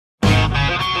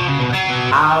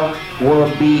I will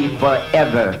be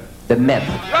forever the myth.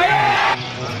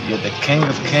 You're the king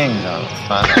of kings,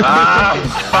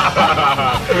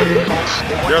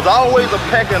 There's always a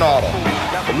pecking order.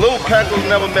 The little peckers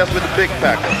never mess with the big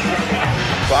peckers.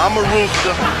 So I'm a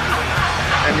rooster,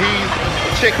 and he's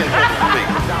a chicken, so to speak.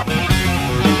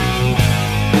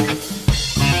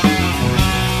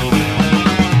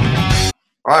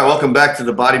 All right, welcome back to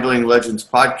the Bodybuilding Legends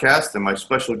Podcast, and my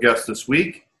special guest this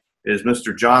week is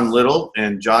Mr. John Little,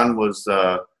 and John was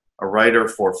a writer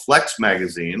for Flex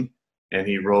magazine, and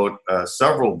he wrote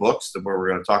several books that we're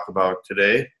going to talk about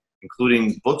today,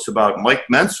 including books about Mike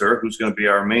Mentzer, who's going to be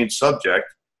our main subject,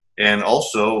 and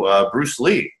also Bruce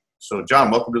Lee. So,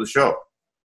 John, welcome to the show.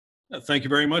 Thank you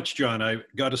very much, John. I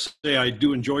got to say, I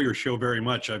do enjoy your show very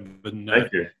much. I've been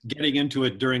getting into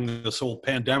it during this whole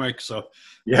pandemic, so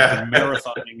yeah, I've been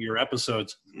marathoning your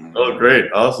episodes. Oh,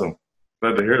 great. Awesome.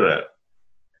 Glad to hear that.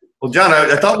 Well, John,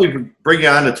 I thought we would bring you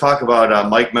on to talk about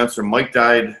Mike Mentzer. Mike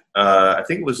died, I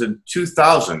think it was in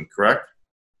 2000, correct?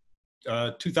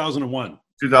 2001.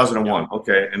 2001,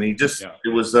 okay. And he just, it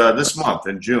was this month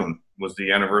in June was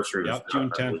the anniversary. Yeah,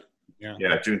 June 10th.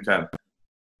 Yeah, June 10th.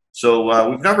 So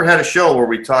we've never had a show where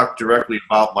we talk directly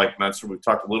about Mike Mentzer. We've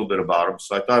talked a little bit about him.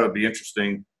 So I thought it would be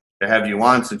interesting to have you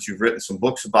on since you've written some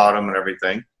books about him and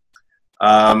everything.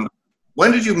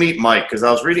 When did you meet Mike? Because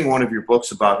I was reading one of your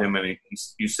books about him, and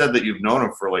you said that you've known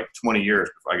him for like 20 years,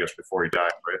 I guess, before he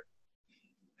died, right?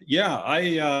 Yeah,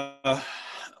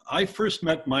 I first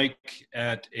met Mike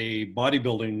at a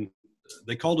bodybuilding,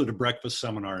 they called it a breakfast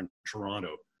seminar in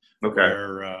Toronto. Okay.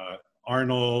 Where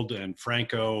Arnold and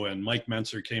Franco and Mike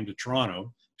Mentzer came to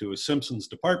Toronto to a Simpsons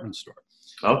department store.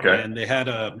 Okay. And they had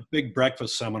a big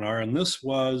breakfast seminar, and this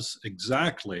was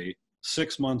exactly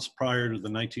 6 months prior to the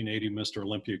 1980 Mr.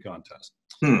 Olympia contest.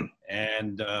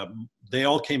 And they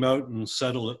all came out and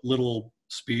said a little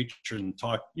speech and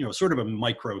talked, sort of a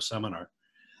micro seminar.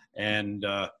 And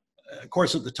of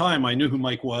course, at the time, I knew who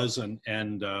Mike was, and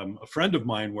a friend of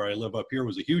mine where I live up here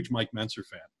was a huge Mike Mentzer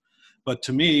fan. But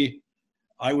to me,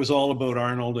 I was all about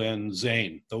Arnold and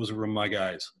Zane. Those were my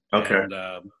guys. Okay. And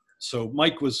so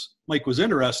Mike was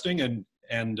interesting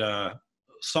and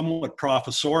somewhat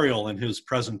professorial in his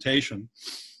presentation.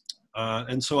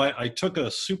 And so I took a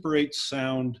Super 8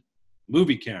 sound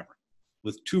movie camera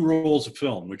with 2 rolls of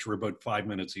film, which were about 5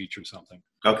 minutes each or something.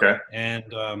 Okay.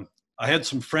 And I had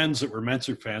some friends that were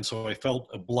Mentzer fans, so I felt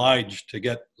obliged to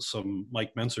get some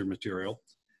Mike Mentzer material.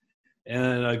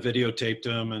 And I videotaped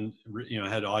him and,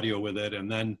 had audio with it.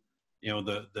 And then,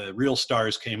 the real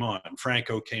stars came on.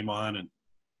 Franco came on and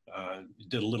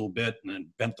did a little bit and then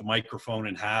bent the microphone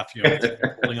in half,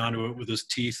 holding onto it with his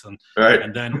teeth. And, right.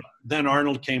 And then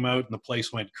Arnold came out and the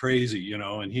place went crazy,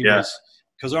 and he was,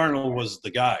 because Arnold was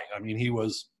the guy. I mean, he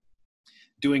was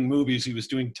doing movies, he was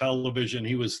doing television,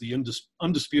 he was the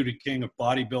undisputed king of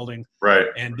bodybuilding. Right.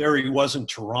 And there he was in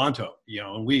Toronto,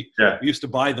 and we used to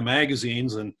buy the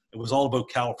magazines, and it was all about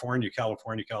California. So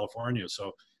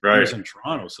he was in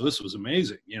Toronto. So this was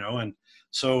amazing, and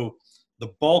so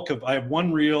the bulk of, I have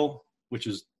one reel, which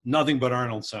is nothing but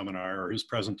Arnold's seminar or his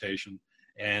presentation.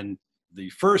 And the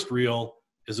first reel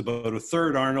is about a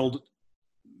third Arnold,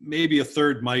 maybe a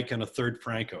third Mike, and a third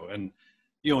Franco. And,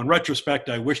 in retrospect,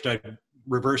 I wished I'd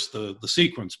reversed the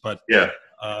sequence, but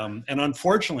and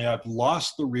unfortunately I've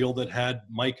lost the reel that had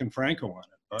Mike and Franco on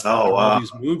it. All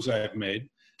these moves I've made,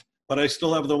 but I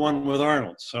still have the one with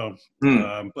Arnold. So,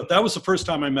 but that was the first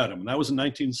time I met him. That was in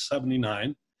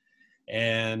 1979.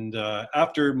 And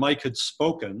after Mike had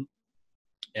spoken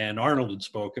and Arnold had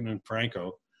spoken and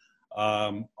Franco,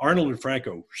 Arnold and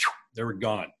Franco, they were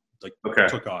gone,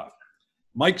 took off.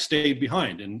 Mike stayed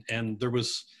behind, and there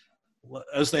was,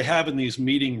 as they have in these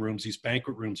meeting rooms, these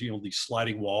banquet rooms, these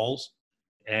sliding walls,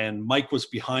 and Mike was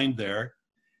behind there.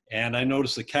 And I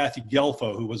noticed that Kathy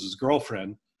Gelfo, who was his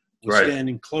girlfriend, was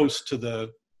standing close to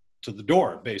the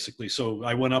door, basically. So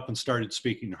I went up and started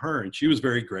speaking to her, and she was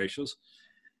very gracious.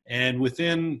 And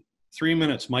within 3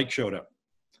 minutes, Mike showed up.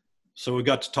 So we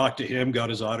got to talk to him,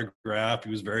 got his autograph. He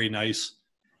was very nice.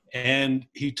 And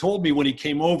he told me when he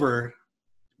came over,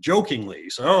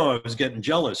 jokingly, so, I was getting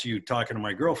jealous, you talking to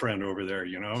my girlfriend over there,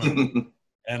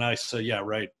 and I said, yeah,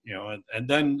 right. And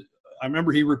then I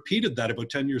remember he repeated that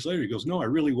about 10 years later. He goes, no, I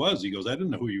really was. He goes, I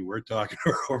didn't know who you were talking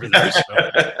to over there. So,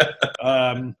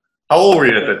 how old were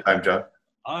you at that time, John?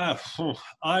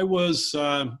 I was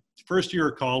first year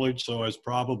of college, so I was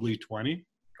probably 20.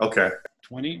 Okay.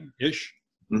 20-ish.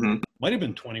 Mm-hmm. Might have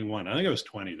been 21. I think I was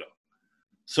 20, though.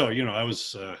 So, I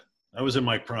was in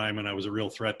my prime, and I was a real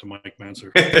threat to Mike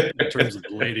Mentzer in terms of the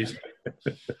ladies.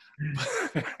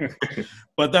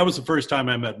 But that was the first time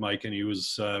I met Mike, and he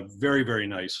was very, very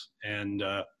nice. And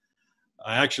I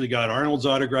actually got Arnold's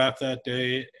autograph that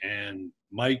day and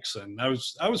Mike's, and I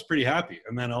was pretty happy.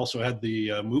 And then I also had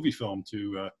the movie film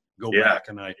to go back,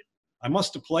 and I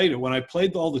must have played it. When I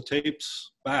played all the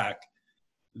tapes back,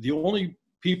 the only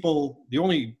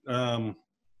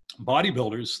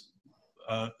bodybuilders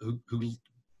who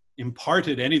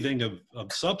imparted anything of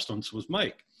substance was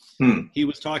Mike. He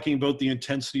was talking about the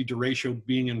intensity to ratio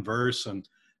being inverse and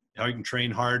how you can train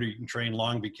hard or you can train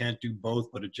long, but you can't do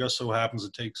both. But it just so happens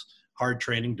it takes hard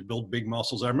training to build big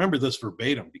muscles. I remember this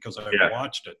verbatim because I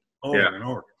watched it over and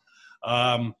over.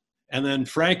 And then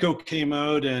Franco came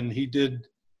out and he did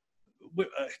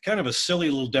kind of a silly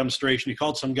little demonstration. He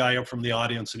called some guy up from the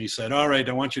audience and he said, all right,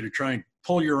 I want you to try and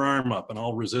pull your arm up and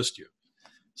I'll resist you.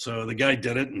 So the guy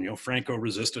did it, and Franco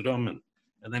resisted him, and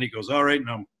then he goes, all right,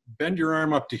 now bend your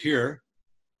arm up to here,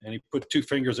 and he put 2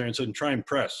 fingers there and said, try and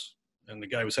press. And the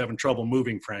guy was having trouble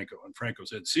moving Franco, and Franco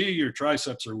said, see, your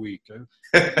triceps are weak.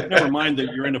 Never mind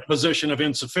that you're in a position of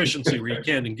insufficiency where you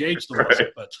can't engage the muscle,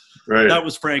 but that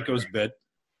was Franco's bit.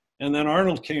 And then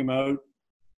Arnold came out,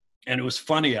 and it was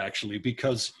funny actually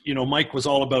because Mike was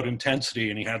all about intensity,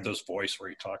 and he had this voice where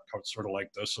he talked sort of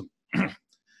like this.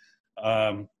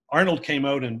 And Arnold came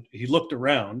out and he looked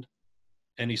around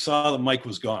and he saw that Mike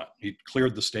was gone. He'd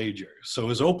cleared the stage area. So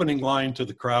his opening line to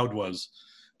the crowd was,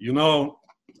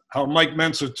 how Mike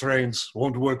Mentzer trains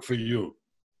won't work for you.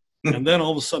 And then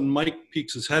all of a sudden Mike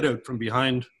peeks his head out from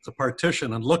behind the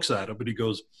partition and looks at him, and he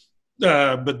goes,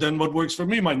 but then what works for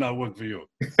me might not work for you.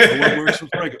 Or what works for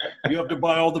Franco? You have to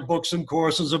buy all the books and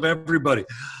courses of everybody.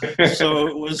 So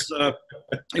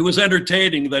it was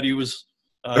entertaining that he was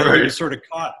sort of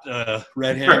caught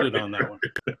red-handed on that one.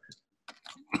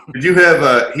 Did you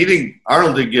have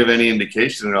Arnold didn't give any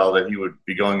indication at all that he would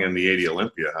be going in the 80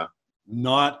 Olympia, huh?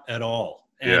 Not at all.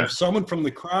 And someone from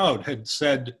the crowd had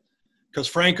said, because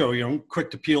Franco, quick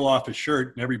to peel off his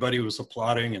shirt, and everybody was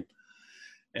applauding,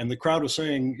 and the crowd was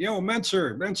saying,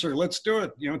 Mentzer, let's do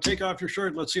it. Take off your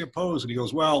shirt, let's see a pose. And he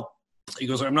goes,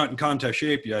 I'm not in contest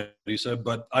shape yet. He said,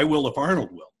 but I will if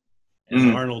Arnold will.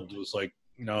 And Arnold was like,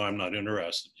 no, I'm not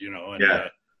interested, and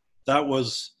that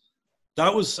was,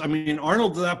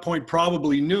 Arnold at that point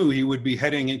probably knew he would be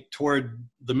heading toward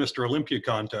the Mr. Olympia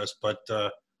contest, but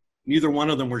neither one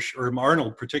of them were, or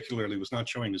Arnold particularly, was not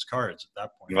showing his cards at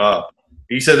that point. Wow.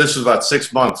 He said this was about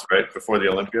 6 months, right, before the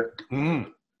Olympia?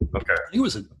 Okay. He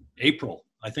was in April,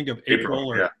 I think of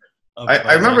April.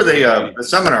 I remember the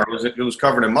seminar, it was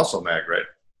covered in Muscle Mag, right?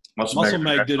 Muscle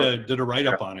Mag did a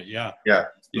write-up on it, Yeah,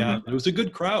 it was a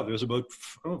good crowd. There was about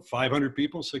 500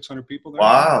 people, 600 people there.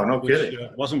 Wow, no kidding.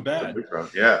 Wasn't bad.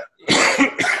 Yeah.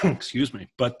 Excuse me.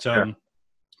 But,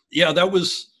 that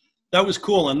was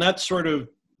cool. And that sort of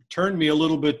turned me a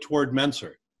little bit toward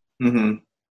Mentzer.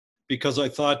 Because I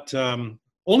thought,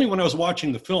 only when I was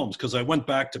watching the films, because I went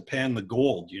back to Pan the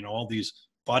Gold, all these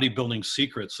bodybuilding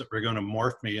secrets that were going to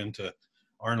morph me into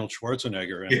Arnold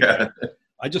Schwarzenegger. And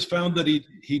I just found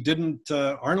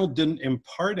that Arnold didn't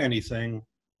impart anything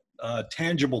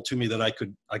tangible to me that I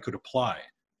could apply.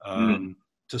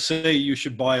 To say you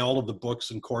should buy all of the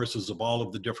books and courses of all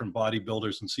of the different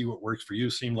bodybuilders and see what works for you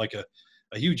seemed like a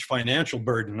huge financial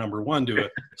burden, number one, to a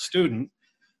student,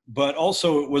 but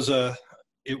also it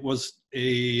was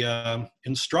a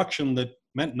instruction that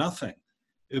meant nothing.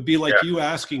 It would be like you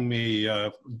asking me,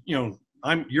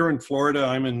 you're in Florida,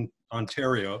 I'm in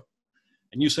Ontario,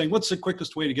 and you saying, what's the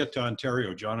quickest way to get to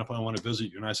Ontario, John, if I want to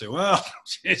visit you? And I say, well,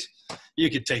 geez, you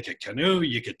could take a canoe,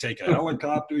 you could take a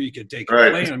helicopter, you could take a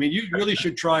plane. You really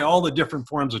should try all the different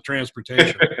forms of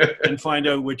transportation and find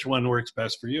out which one works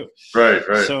best for you. Right.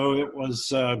 So it was,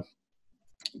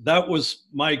 that was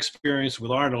my experience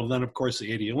with Arnold. Then, of course,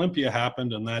 the 80 Olympia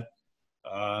happened, and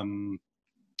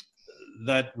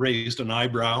that raised an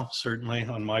eyebrow, certainly,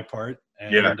 on my part.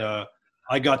 And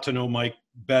I got to know Mike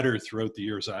better throughout the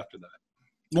years after that.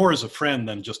 More as a friend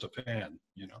than just a fan,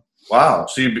 Wow.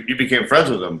 So you became friends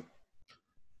with him.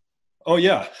 Oh,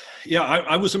 yeah.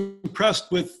 I was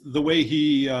impressed with the way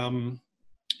he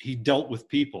dealt with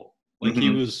people. Like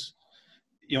he was,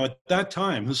 at that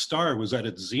time, his star was at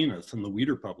its zenith in the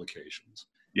Weider publications.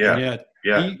 And yet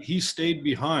he stayed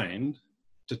behind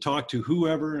to talk to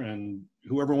whoever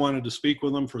wanted to speak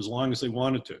with him for as long as they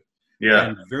wanted to.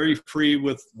 And very free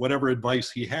with whatever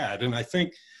advice he had. And I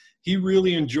think he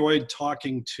really enjoyed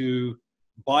talking to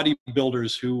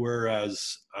bodybuilders who were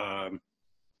as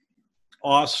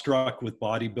awestruck with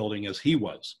bodybuilding as he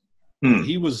was.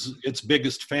 He was its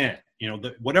biggest fan.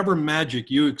 Whatever magic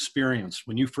you experienced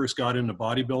when you first got into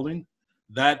bodybuilding,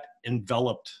 that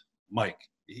enveloped Mike.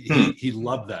 He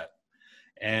loved that.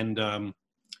 And,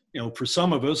 for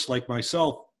some of us, like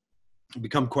myself,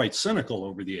 become quite cynical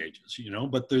over the ages,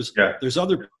 but there's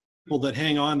other people that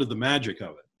hang on to the magic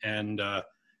of it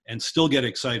and still get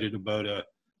excited about a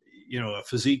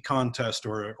physique contest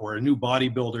or a new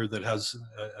bodybuilder that has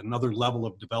another level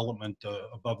of development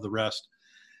above the rest.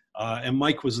 And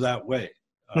Mike was that way.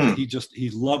 He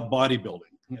loved bodybuilding.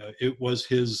 It was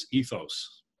his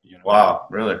ethos. Wow,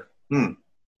 really?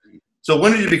 So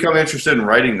when did you become interested in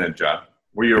writing then, John?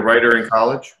 Were you a writer in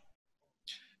college?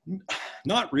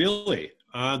 Not really.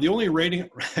 The only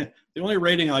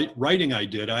writing I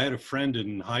did, I had a friend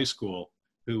in high school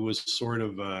who was sort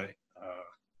of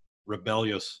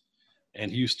rebellious,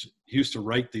 and he used to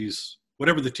write these,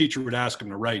 whatever the teacher would ask him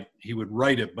to write, he would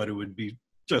write it, but it would be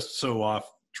just so off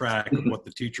track of what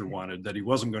the teacher wanted that he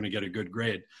wasn't going to get a good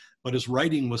grade. But his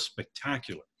writing was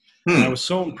spectacular. And I was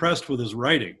so impressed with his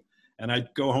writing, and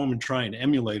I'd go home and try and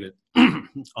emulate it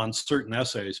on certain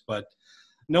essays. But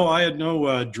no, I had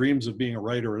no dreams of being a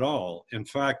writer at all. In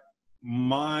fact,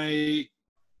 my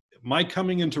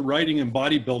coming into writing and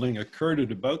bodybuilding occurred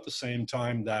at about the same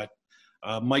time that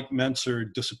Mike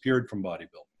Mentzer disappeared from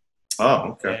bodybuilding.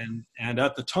 Oh, okay. And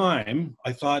at the time,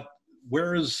 I thought,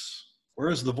 where is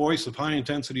the voice of high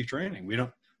intensity training?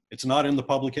 It's not in the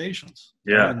publications.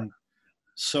 Yeah. And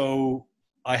so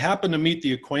I happened to meet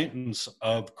the acquaintance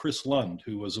of Chris Lund,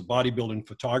 who was a bodybuilding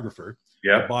photographer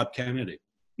for Bob Kennedy,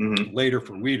 later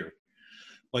for Weider.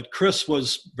 But Chris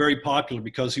was very popular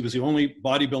because he was the only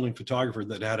bodybuilding photographer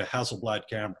that had a Hasselblad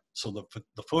camera. So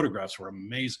the photographs were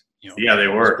amazing. Yeah, they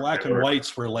were. Black and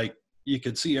whites were like, you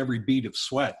could see every bead of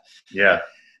sweat. Yeah.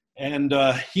 And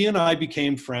he and I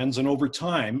became friends. And over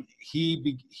time,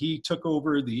 he took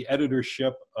over the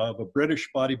editorship of a British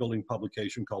bodybuilding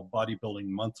publication called Bodybuilding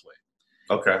Monthly.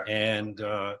 Okay. And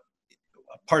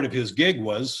part of his gig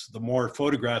was the more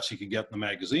photographs he could get in the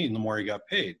magazine, the more he got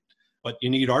paid. But you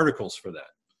need articles for that.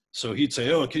 So he'd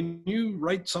say, "Oh, can you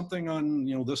write something on,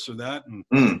 this or that?" And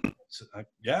so,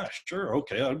 yeah, sure.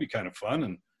 Okay. That'd be kind of fun.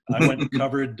 And I went and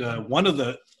covered one of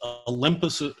the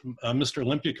Mr.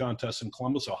 Olympia contests in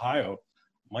Columbus, Ohio.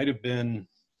 Might have been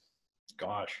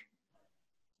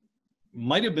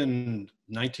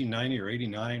 1990 or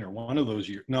 89 or one of those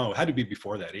years. No, it had to be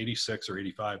before that, 86 or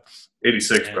 85.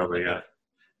 86 probably, yeah.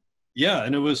 Yeah,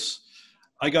 and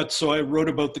I wrote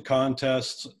about the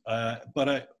contests,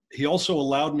 but he also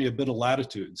allowed me a bit of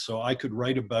latitude, so I could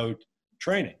write about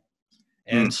training.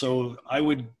 And so I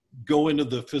would go into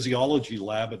the physiology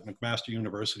lab at McMaster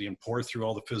University and pour through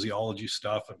all the physiology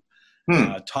stuff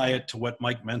and tie it to what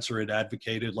Mike Mentzer had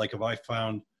advocated. Like if I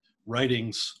found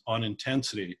writings on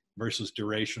intensity versus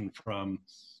duration from,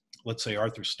 let's say,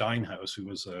 Arthur Steinhaus, who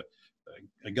was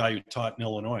a guy who taught in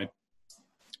Illinois,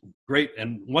 great,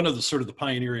 and one of the sort of the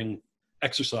pioneering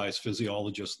exercise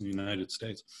physiologists in the United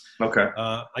States. Okay.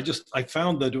 I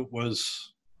found that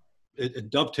it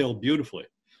dovetailed beautifully.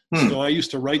 So I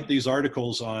used to write these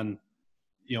articles on,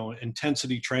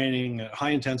 intensity training,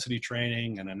 high intensity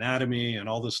training and anatomy and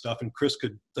all this stuff. And Chris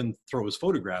could then throw his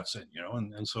photographs in,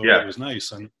 and so it was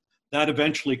nice. And that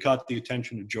eventually caught the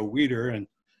attention of Joe Weider, and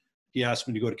he asked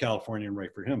me to go to California and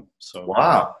write for him. So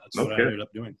wow, that's what I ended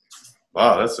up doing.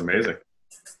 Wow, that's amazing.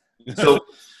 So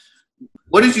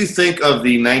what did you think of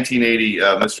the 1980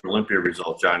 Mr. Olympia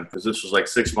result, John? Because this was like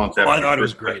 6 months after. I thought it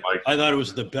was great. I thought it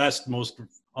was the best, most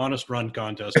honest run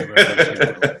contest I've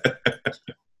ever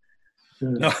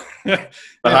seen. No, the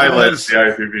highlights, the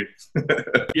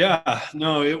IFBB. Yeah,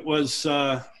 no, it was.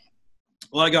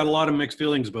 Well, I got a lot of mixed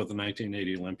feelings about the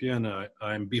 1980 Olympia, and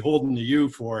I'm beholden to you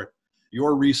for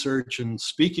your research and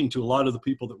speaking to a lot of the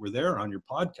people that were there on your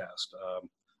podcast.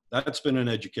 That's been an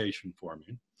education for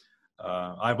me.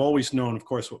 I've always known, of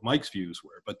course, what Mike's views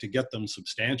were, but to get them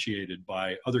substantiated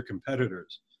by other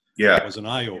competitors was an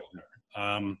eye-opener.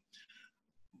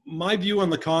 My view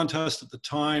on the contest at the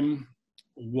time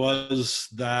was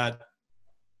that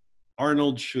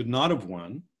Arnold should not have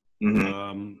won.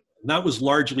 That was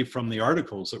largely from the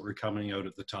articles that were coming out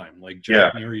at the time, like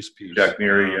Jack Neary's piece. Jack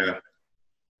Neary,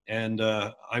 And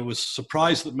I was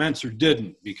surprised that Mentzer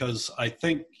didn't, because I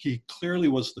think he clearly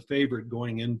was the favorite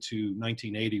going into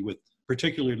 1980,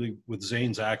 particularly with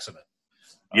Zane's accident.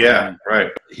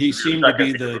 Right. He seemed to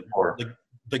be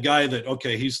the guy that,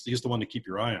 okay, he's the one to keep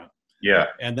your eye on. Yeah.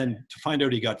 And then to find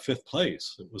out he got 5th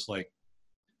place, it was like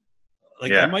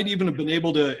I might even have been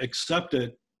able to accept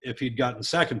it if he'd gotten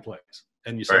 2nd place.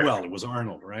 And you say, well, it was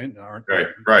Arnold, right?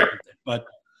 Right. But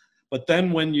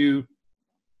then when you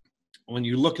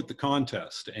look at the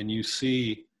contest and you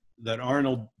see that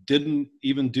Arnold didn't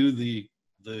even do the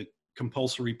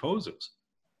compulsory poses,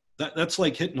 that's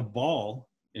like hitting a ball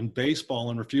in baseball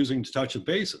and refusing to touch the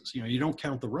bases. You don't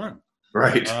count the run.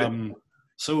 Right.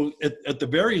 So at the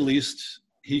very least,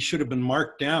 he should have been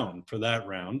marked down for that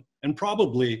round and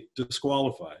probably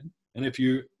disqualified. And if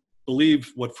you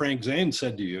believe what Frank Zane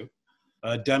said to you,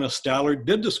 Dennis Stallard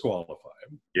did disqualify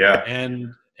him. Yeah.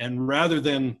 And rather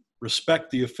than respect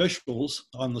the officials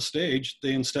on the stage,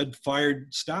 they instead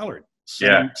fired Stallard,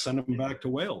 sent him back to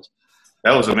Wales.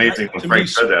 That was amazing when Frank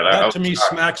said that. That to me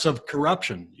smacks of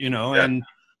corruption, and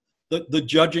the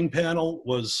judging panel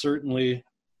was certainly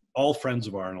all friends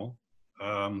of Arnold.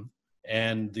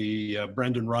 And the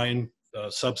Brendan Ryan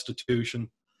substitution,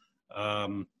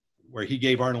 where he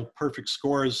gave Arnold perfect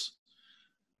scores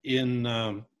in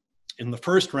the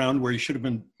first round, where he should have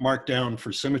been marked down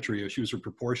for symmetry issues or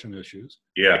proportion issues.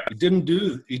 Yeah, he didn't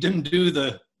do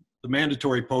the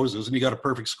mandatory poses, and he got a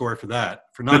perfect score for that,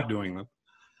 for not doing them.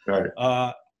 Right.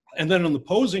 And then in the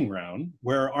posing round,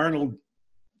 where Arnold,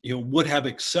 would have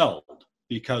excelled,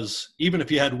 because even if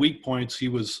he had weak points, he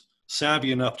was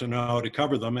savvy enough to know how to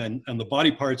cover them, and the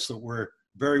body parts that were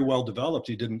very well developed,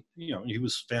 he didn't, he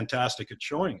was fantastic at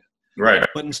showing it. Right.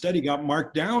 But instead he got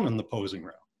marked down in the posing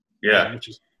round. Yeah. Which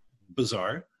is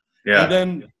bizarre. Yeah. And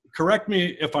then, correct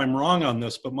me if I'm wrong on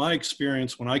this, but my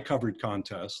experience when I covered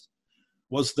contests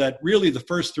was that really the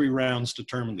first 3 rounds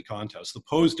determined the contest. The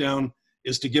pose down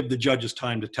is to give the judges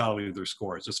time to tally their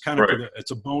scores. It's kind of,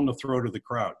 it's a bone to throw to the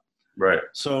crowd. Right.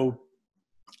 So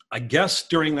I guess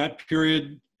during that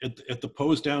period, at the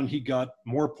pose down, he got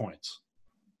more points.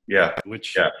 Yeah.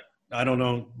 Which I don't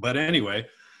know, but anyway,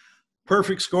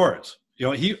 perfect scores.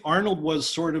 Arnold was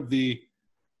sort of the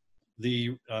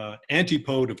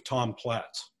antipode of Tom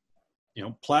Platz.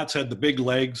 Platz had the big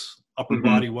legs, upper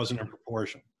body wasn't in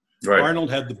proportion. Right. Arnold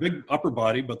had the big upper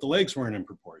body, but the legs weren't in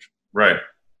proportion. Right.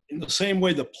 In the same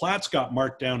way that Platz got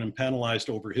marked down and penalized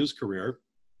over his career,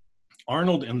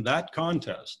 Arnold in that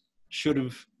contest should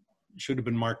have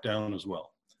been marked down as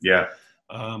well. Yeah.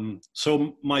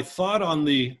 So my thought on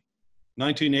the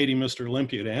 1980 Mr.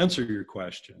 Olympia, to answer your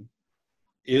question,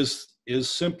 is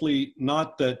simply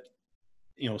not that,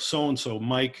 so-and-so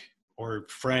Mike or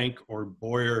Frank or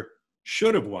Boyer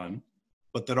should have won,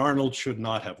 but that Arnold should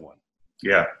not have won.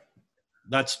 Yeah.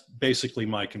 That's basically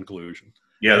my conclusion.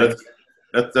 Yeah,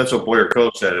 that's what Boyer Coe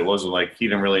said. It wasn't like he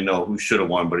didn't really know who should have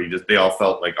won, but they all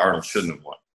felt like Arnold shouldn't have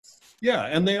won. Yeah,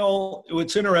 and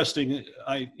it's interesting.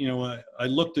 I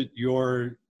looked at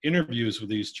your interviews with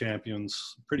these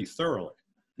champions pretty thoroughly,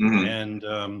 and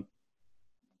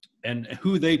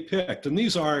who they picked. And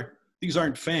these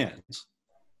aren't fans.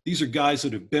 These are guys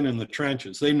that have been in the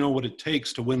trenches. They know what it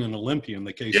takes to win an Olympia, in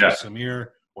the case of Samir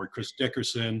or Chris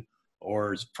Dickerson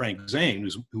or Frank Zane,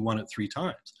 who won it 3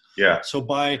 times. Yeah. So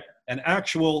by an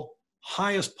actual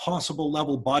highest possible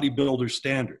level bodybuilder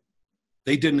standard,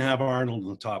 they didn't have Arnold in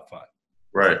the top 5.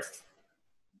 Right.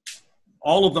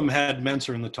 All of them had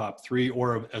Mentzer in the top 3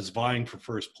 or as vying for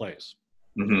first place.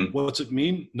 What's it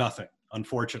mean? Nothing,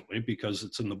 unfortunately, because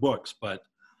it's in the books. But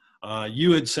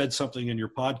you had said something in your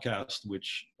podcast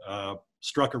which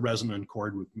struck a resonant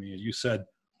chord with me. You said,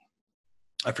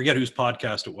 I forget whose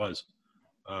podcast it was.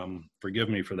 Forgive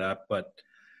me for that. But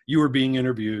you were being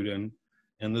interviewed,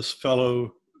 and this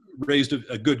fellow raised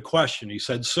a good question. He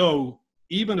said, so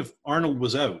even if Arnold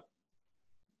was out,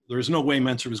 there's no way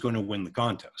Mentzer was going to win the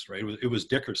contest, right? It was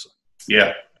Dickerson.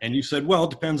 Yeah. And you said, well, it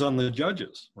depends on the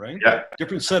judges, right? Yeah.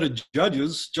 Different set of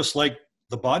judges, just like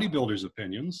the bodybuilders'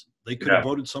 opinions, they could have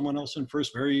voted someone else in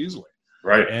first very easily.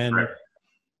 Right. And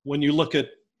when you look at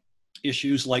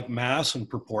issues like mass and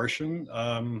proportion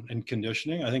and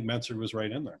conditioning, I think Mentzer was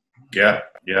right in there. Yeah.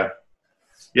 Yeah.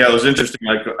 Yeah, it was interesting.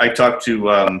 I talked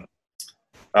to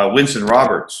Winston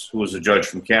Roberts, who was a judge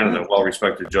from Canada, a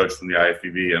well-respected judge from the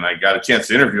IFBB, and I got a chance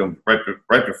to interview him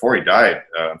right before he died,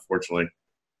 unfortunately.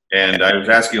 And I was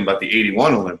asking him about the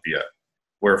 81 Olympia,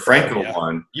 where Franco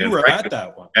won. You were at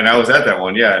that one. And I was at that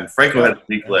one, yeah. And Franco had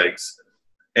weak legs.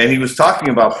 And he was talking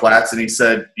about Platz, and he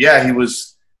said, yeah, he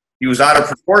was out of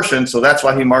proportion, so that's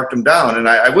why he marked him down. And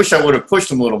I wish I would have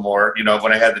pushed him a little more,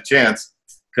 when I had the chance,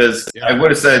 because I would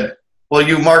have said, well,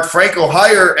 you marked Franco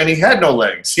higher, and he had no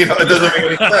legs. It doesn't make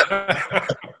any sense.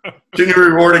 Shouldn't you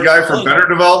reward a guy for better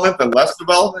development than less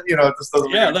development? It just doesn't.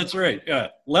 Yeah, that's right. Yeah,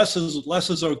 less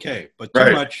is okay, but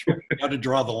too much, got to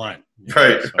draw the line.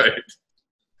 Right.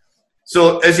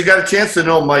 So, as you got a chance to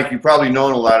know Mike, you've probably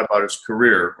known a lot about his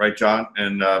career, right, John?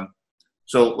 And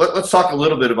so let's talk a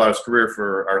little bit about his career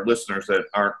for our listeners that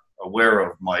aren't aware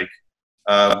of Mike.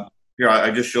 Here,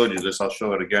 I just showed you this. I'll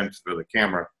show it again for the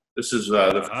camera. This is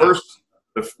one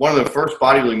of the first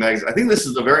bodybuilding magazines. I think this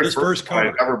is the very first cover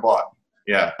I ever bought.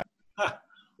 Yeah.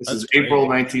 This is April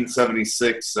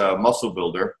 1976, Muscle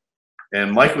Builder.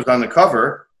 And Mike was on the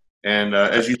cover. And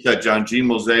as you said, John, Gene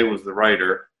Mosé was the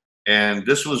writer. And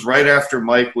this was right after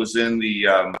Mike was in the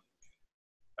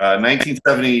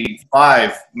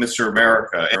 1975 Mr.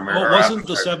 America. Oh, it wasn't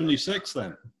the 76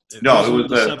 then? It was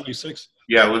the 76.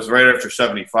 Yeah, it was right after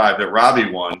 75 that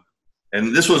Robbie won.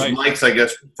 And this was Mike's, I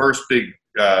guess, first big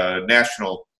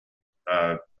national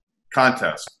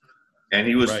contest. And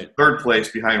he was third place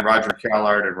behind Roger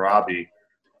Callard and Robbie.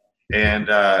 And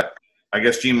I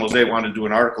guess Gene Mosé wanted to do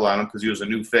an article on him because he was a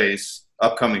new face,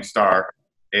 upcoming star.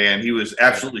 And he was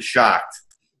absolutely shocked,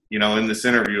 in this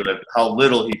interview at how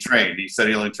little he trained. He said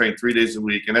he only trained 3 days a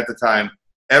week. And at the time,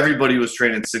 everybody was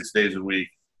training 6 days a week.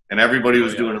 And everybody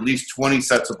was doing at least 20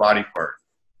 sets of body parts.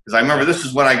 Because I remember this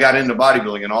is when I got into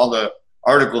bodybuilding, and all the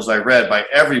articles I read by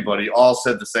everybody all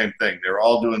said the same thing. They were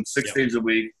all doing 6 days a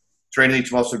week, training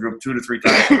each muscle group 2 to 3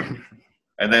 times.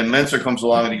 And then Mentzer comes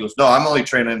along and he goes, no, I'm only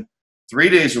training 3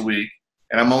 days a week,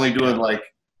 and I'm only doing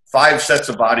 5 sets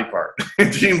of body part.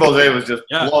 Gene Mosé was just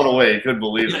blown away. He couldn't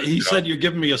believe it. He said, you're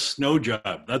giving me a snow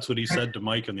job. That's what he said to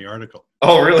Mike in the article.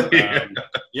 Oh, really?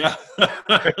 Yeah.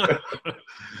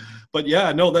 But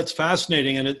yeah, no, that's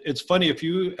fascinating. And it's funny, if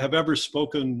you have ever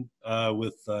spoken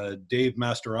with Dave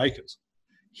Masterakis,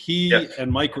 he and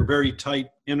Mike were very tight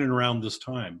in and around this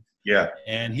time. Yeah.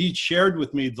 And he shared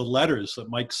with me the letters that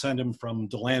Mike sent him from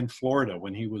DeLand, Florida,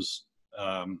 when he was,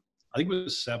 I think it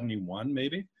was 71,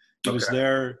 maybe. He was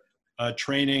there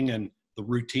training, and the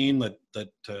routine that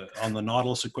on the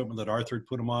Nautilus equipment that Arthur had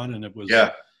put him on. And it was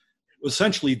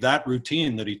essentially that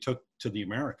routine that he took to the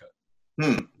America,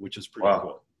 which is pretty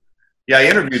cool. Yeah, I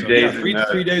interviewed Dave. Yeah,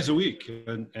 3 days a week.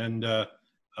 And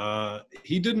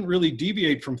he didn't really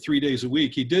deviate from 3 days a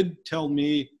week. He did tell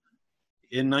me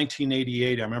in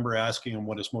 1988, I remember asking him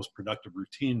what his most productive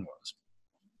routine was.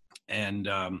 And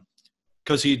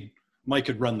because Mike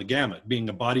had run the gamut, being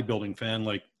a bodybuilding fan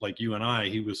like you and I,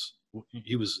 he was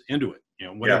into it,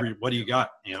 what do you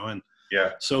got, and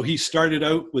so he started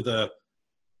out with a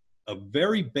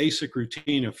very basic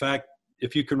routine. In fact,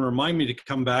 if you can remind me to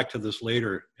come back to this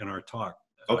later in our talk,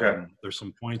 there's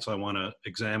some points I want to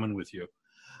examine with you.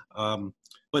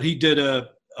 But he did a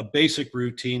basic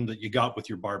routine that you got with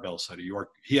your barbell set.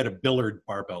 He had a Billard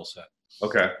barbell set.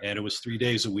 Okay. And it was 3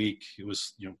 days a week. It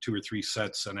was, 2 or 3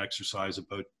 sets and exercise,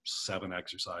 about 7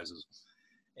 exercises.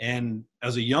 And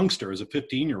as a youngster, as a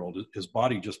 15-year-old, his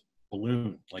body just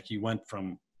ballooned. Like he went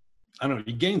from, I don't know,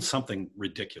 he gained something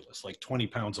ridiculous, like 20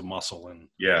 pounds of muscle in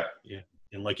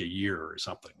like a year or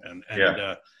something. And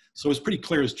so it was pretty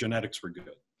clear his genetics were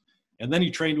good. And then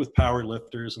he trained with power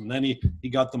lifters, and then he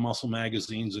got the muscle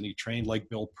magazines, and he trained like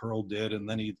Bill Pearl did. And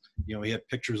then he had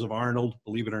pictures of Arnold,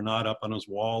 believe it or not, up on his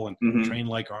wall, and trained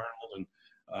like Arnold.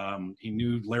 And he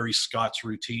knew Larry Scott's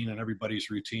routine and everybody's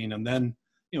routine. And then,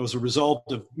 as a result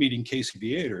of meeting Casey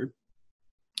Viator,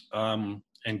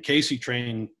 and Casey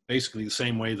trained basically the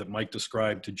same way that Mike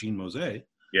described to Gene Mosé.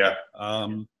 Yeah.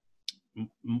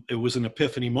 It was an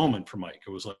epiphany moment for Mike.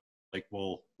 It was like,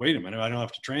 well, wait a minute, I don't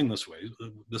have to train this way.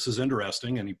 This is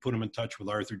interesting. And he put him in touch with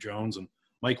Arthur Jones, and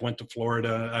Mike went to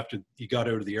Florida after he got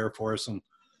out of the Air Force, and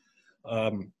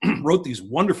wrote these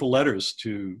wonderful letters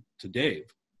to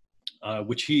Dave,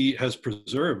 which he has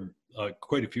preserved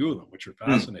quite a few of them, which are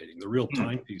fascinating. They're real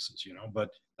timepieces, but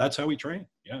that's how we train.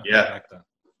 Yeah. Back then.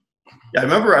 Yeah. I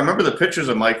remember the pictures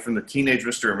of Mike from the Teenage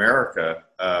Mr. America.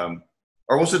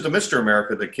 Or was it the Mr.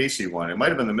 America that Casey won? It might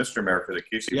have been the Mr. America that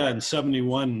Casey won. Yeah, in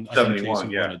 71. 71,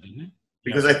 yeah.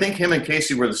 Because I think him and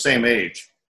Casey were the same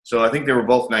age. So I think they were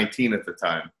both 19 at the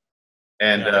time.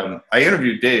 And I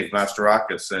interviewed Dave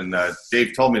Masterakis, and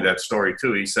Dave told me that story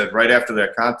too. He said right after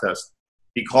that contest,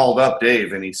 he called up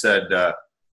Dave and he said,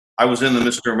 I was in the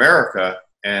Mr. America,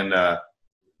 and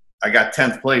I got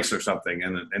 10th place or something.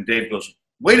 And Dave goes,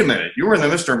 wait a minute, you were in the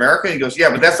Mr. America? He goes, yeah,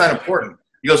 but that's not important.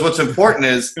 He goes, what's important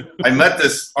is I met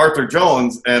this Arthur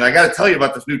Jones, and I got to tell you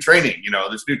about this new training,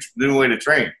 this new way to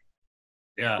train.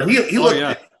 Yeah.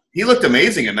 He looked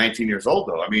amazing at 19 years old,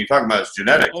 though. I mean, you're talking about his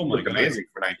genetics. He looked amazing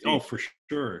for 19. Oh, for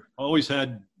sure. Always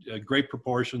had great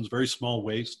proportions, very small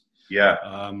waist. Yeah.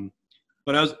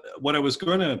 But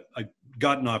I'd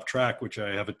gotten off track, which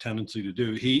I have a tendency to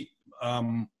do.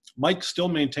 Mike still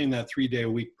maintained that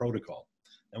 3-day-a-week protocol.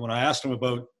 And when I asked him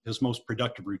about his most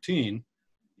productive routine,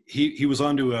 he was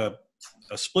onto a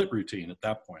split routine at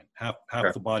that point. Half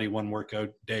the body, one workout,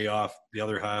 day off, the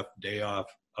other half, day off,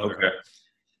 other half.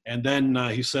 And then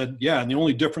he said, and the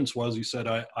only difference was, he said,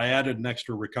 I added an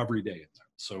extra recovery day in there.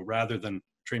 So rather than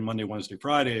train Monday, Wednesday,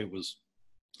 Friday, it was,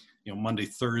 Monday,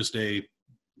 Thursday,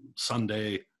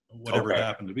 Sunday, whatever it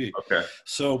happened to be. Okay.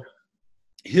 So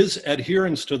his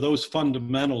adherence to those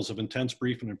fundamentals of intense,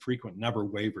 brief, and infrequent never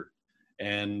wavered.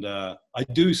 And I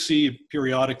do see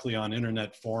periodically on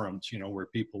internet forums, where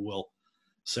people will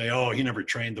say, oh, he never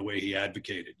trained the way he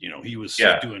advocated. He was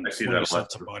doing 20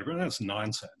 sets of bodybuilding. That's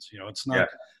nonsense. It's not.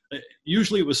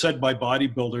 Usually it was said by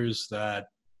bodybuilders that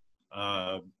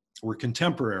were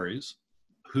contemporaries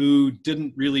who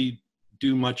didn't really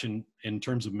do much in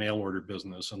terms of mail order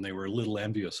business, and they were a little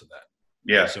envious of that.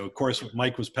 Yeah. So of course what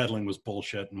Mike was peddling was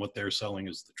bullshit, and what they're selling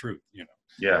is the truth,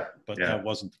 Yeah. But that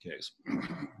wasn't the case.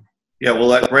 Yeah,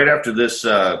 well, right after this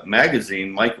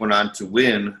magazine, Mike went on to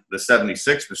win the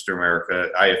 76 Mr. America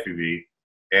IFBB,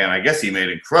 and I guess he made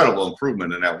incredible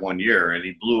improvement in that 1 year, and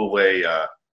he blew away,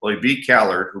 he beat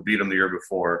Callard, who beat him the year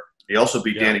before. He also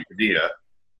beat Danny Padilla,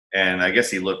 and I guess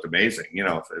he looked amazing,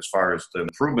 as far as the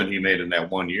improvement he made in that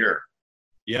 1 year.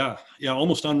 Yeah,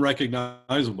 almost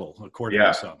unrecognizable, according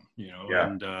to some,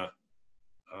 and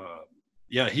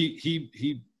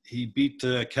he beat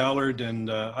Callard,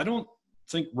 and I don't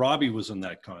think Robbie was in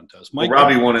that contest.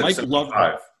 Robbie won it.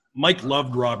 Mike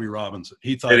loved Robbie Robinson.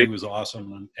 He thought he was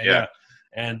awesome,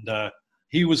 and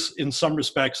he was, in some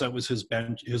respects, that was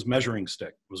his measuring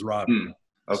stick was Robbie.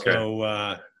 Okay.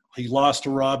 So he lost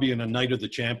to Robbie in a Night of the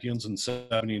Champions in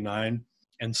 '79,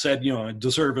 and said,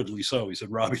 deservedly so. He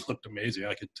said Robbie looked amazing.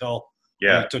 I could tell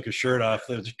when he took his shirt off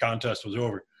that the contest was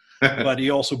over. But he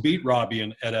also beat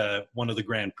Robbie at one of the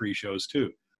Grand Prix shows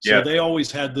too. So they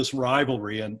always had this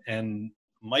rivalry, and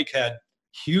Mike had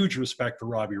huge respect for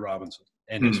Robbie Robinson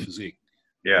and his physique.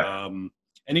 Yeah.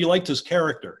 And he liked his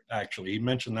character, actually. He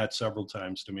mentioned that several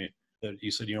times to me, that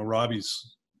he said,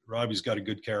 Robbie's got a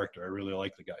good character. I really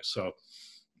like the guy. So,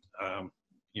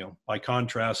 by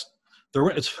contrast,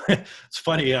 it's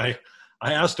funny. I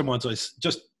asked him once,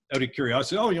 just out of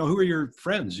curiosity, who are your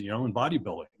friends, in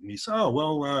bodybuilding? And he said,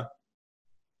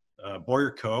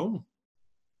 Boyer Coe.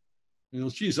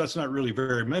 Geez, that's not really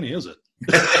very many, is it?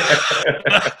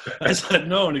 I said,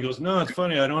 no. And he goes, no, it's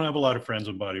funny. I don't have a lot of friends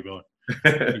in bodybuilding.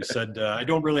 He said, I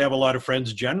don't really have a lot of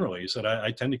friends generally. He said,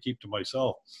 I tend to keep to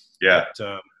myself. Yeah.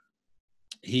 But,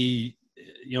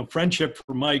 friendship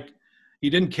for Mike, he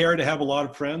didn't care to have a lot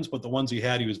of friends, but the ones he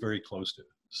had, he was very close to.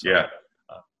 So,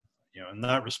 in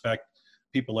that respect,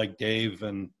 people like Dave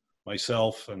and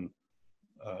myself and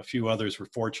a few others were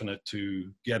fortunate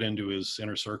to get into his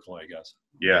inner circle, I guess.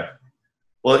 Yeah.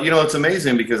 Well, it's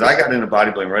amazing because I got into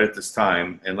bodybuilding right at this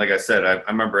time. And like I said, I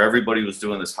remember everybody was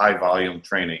doing this high volume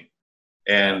training.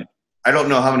 And I don't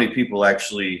know how many people I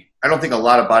don't think a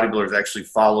lot of bodybuilders actually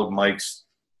followed Mike's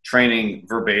training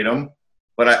verbatim.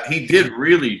 But he did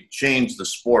really change the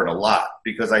sport a lot,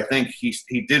 because I think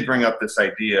he did bring up this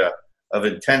idea of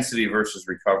intensity versus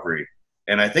recovery.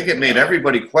 And I think it made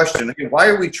everybody question, hey, why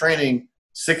are we training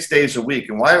 6 days a week?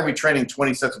 And why are we training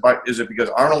 20 sets of body? Is it because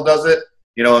Arnold does it?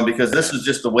 And because this is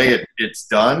just the way it's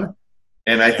done.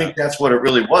 And I think that's what it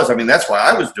really was. I mean, that's why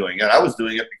I was doing it. I was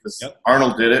doing it because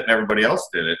Arnold did it and everybody else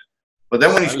did it. But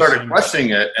then when you started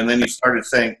questioning it, and then you started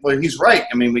saying, well, he's right.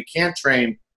 I mean, we can't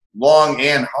train long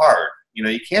and hard.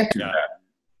 You can't do that.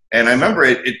 And I remember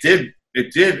it did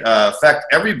affect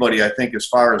everybody, I think, as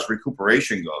far as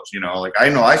recuperation goes. Like I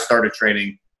know I started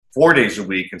training 4 days a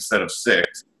week instead of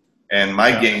 6. And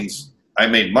my gains, I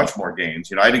made much more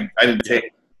gains. I didn't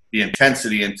take the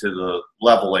intensity into the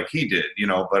level like he did,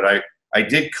 but I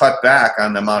did cut back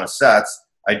on the amount of sets.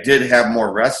 I did have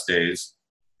more rest days.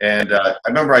 And I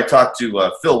remember I talked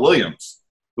to Phil Williams,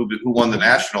 who won the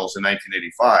Nationals in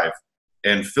 1985.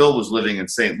 And Phil was living in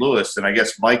St. Louis. And I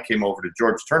guess Mike came over to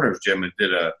George Turner's gym and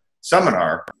did a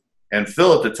seminar. And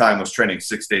Phil at the time was training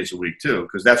 6 days a week too,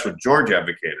 because that's what George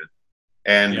advocated.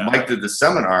 And Mike did the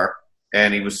seminar,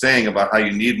 and he was saying about how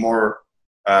you need more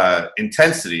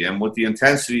intensity, and with the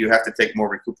intensity you have to take more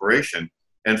recuperation.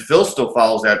 And Phil still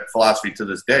follows that philosophy to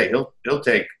this day. He'll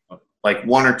take like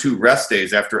 1 or 2 rest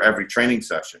days after every training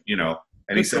session,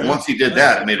 and he said once he did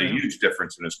that, it made a huge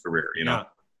difference in his career.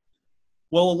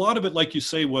 Well, a lot of it, like you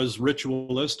say, was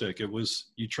ritualistic. It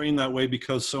was, you train that way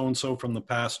because so-and-so from the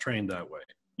past trained that way.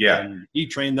 Yeah. And he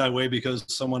trained that way because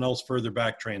someone else further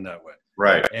back trained that way.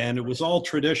 Right. And it was all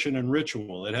tradition and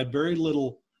ritual. It had very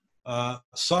little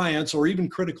science or even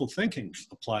critical thinking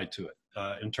applied to it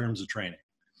in terms of training.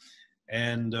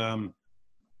 And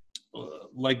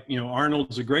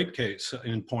Arnold's a great case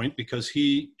in point, because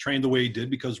he trained the way he did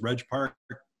because Reg Park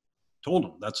told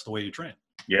him that's the way you train.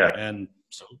 Yeah. And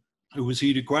so who was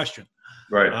he to question?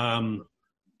 Right.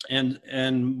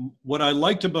 And what I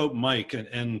liked about Mike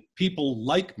and people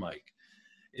like Mike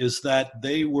is that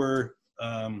they were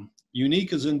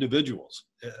unique as individuals.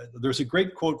 There's a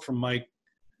great quote from Mike,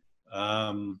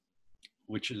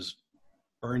 which is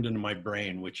burned into my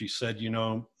brain, which he said,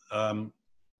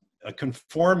 a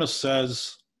conformist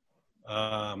says,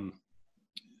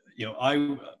 you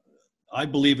know, I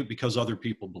believe it because other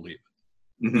people believe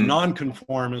it. Mm-hmm. The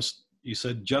nonconformist, he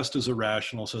said, just as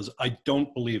irrational, says, I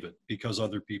don't believe it because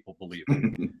other people believe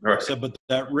it. Right. He said, but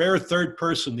that rare third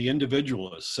person, the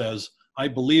individualist, says, I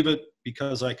believe it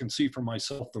because I can see for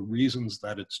myself the reasons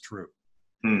that it's true.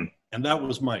 And that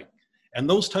was Mike. And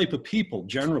those type of people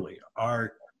generally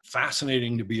are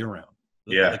fascinating to be around.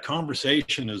 The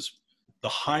conversation is the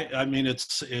high. I mean,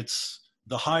 it's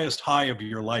the highest high of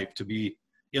your life to be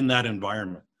in that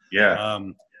environment. Yeah.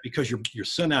 Because your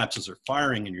synapses are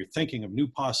firing and you're thinking of new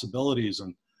possibilities,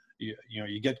 and you know,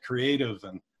 you get creative.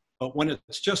 But when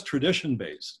it's just tradition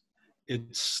based,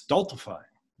 it's stultifying.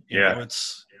 You know,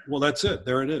 it's, well, that's it.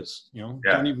 There it is. You know,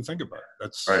 don't even think about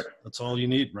it. That's all you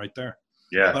need right there.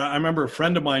 Yeah. But I remember a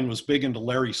friend of mine was big into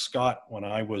Larry Scott when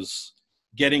I was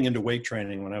getting into weight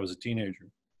training when I was a teenager,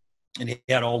 and he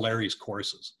had all Larry's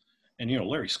courses. And, you know,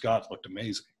 Larry Scott looked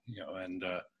amazing, you know, and,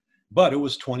 but it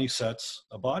was 20 sets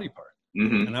a body part.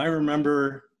 Mm-hmm. And I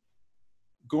remember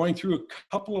going through a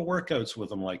couple of workouts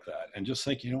with him like that and just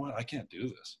thinking, you know what, I can't do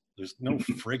this. There's no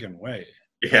friggin' way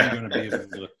I'm going to be able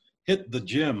to hit the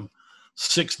gym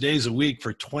 6 days a week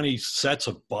for 20 sets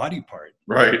of body part.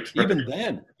 Right. Even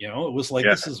then, you know, it was like,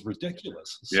 this is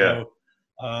ridiculous. So,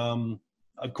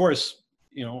 of course,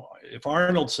 you know, if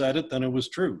Arnold said it, then it was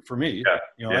true for me.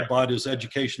 You know, I bought his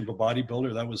Education of a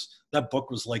Bodybuilder. That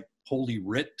book was like holy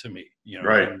writ to me, you know.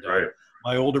 And,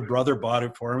 my older brother bought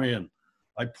it for me, and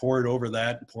I poured over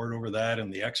that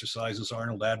and the exercises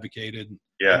Arnold advocated, and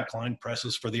incline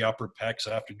presses for the upper pecs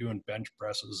after doing bench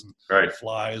presses and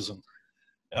flies. And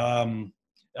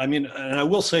I mean, and I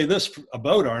will say this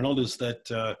about Arnold is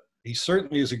that he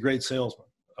certainly is a great salesman.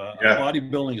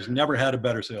 Bodybuilding has never had a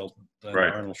better salesman than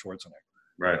Arnold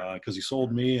Schwarzenegger. Because he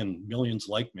sold me and millions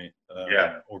like me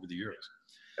over the years.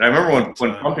 And I remember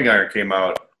when Pumping Iron came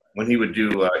out, when he would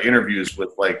do interviews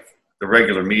with like the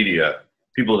regular media,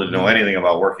 people didn't know anything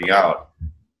about working out,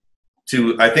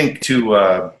 to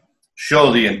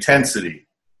show the intensity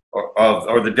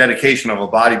or the dedication of a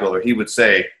bodybuilder, he would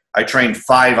say, I trained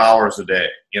 5 hours a day,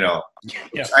 you know.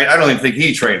 I don't even think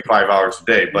he trained 5 hours a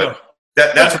day, but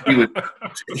that's what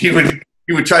he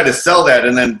would try to sell that,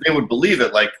 and then they would believe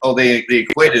it, like, oh, they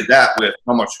equated that with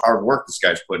how much hard work this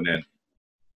guy's putting in.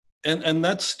 And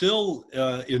that still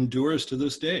endures to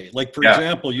this day. Like, for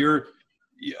example,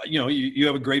 you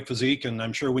have a great physique, and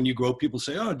I'm sure when you grow up, people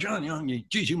say, oh, John,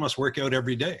 geez, you must work out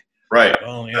every day. Right.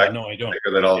 Well, no, I don't. I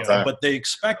hear that all the time. But they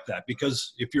expect that,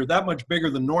 because if you're that much bigger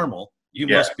than normal, you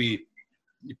must be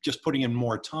just putting in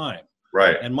more time.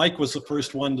 Right. And Mike was the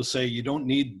first one to say, you don't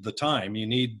need the time, you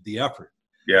need the effort.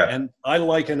 Yeah. And I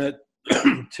liken it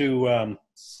to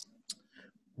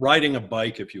riding a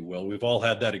bike, if you will. We've all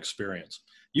had that experience.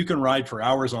 You can ride for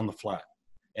hours on the flat.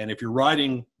 And if you're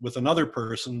riding with another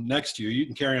person next to you, you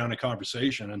can carry on a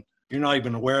conversation and you're not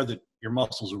even aware that your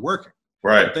muscles are working.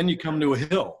 Right. But then you come to a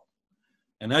hill.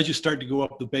 And as you start to go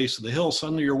up the base of the hill,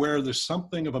 suddenly you're aware there's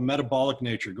something of a metabolic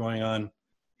nature going on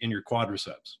in your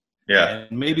quadriceps. Yeah.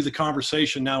 And maybe the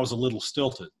conversation now is a little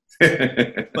stilted.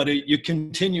 But you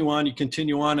continue on,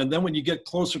 and then when you get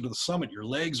closer to the summit, your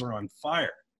legs are on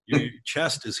fire. Your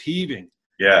chest is heaving.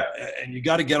 Yeah. And you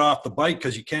got to get off the bike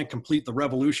because you can't complete the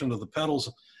revolution of the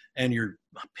pedals, and you're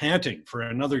panting for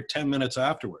another 10 minutes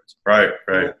afterwards. Right.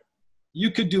 Well,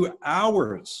 you could do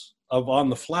hours of on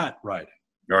the flat riding.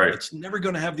 Right. It's never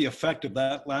going to have the effect of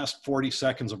that last 40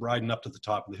 seconds of riding up to the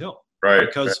top of the hill. Right.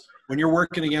 Because when you're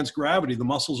working against gravity, the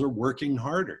muscles are working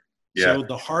harder. Yeah. So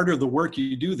the harder the work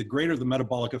you do, the greater the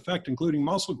metabolic effect, including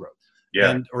muscle growth.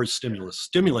 Yeah. Or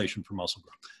stimulation for muscle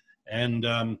growth.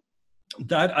 And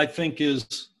that, I think,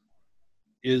 is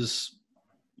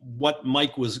what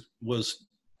Mike was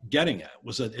getting at,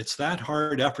 was that it's that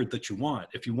hard effort that you want.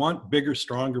 If you want bigger,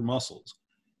 stronger muscles,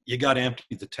 you got to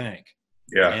empty the tank.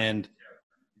 Yeah. And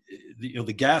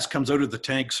the gas comes out of the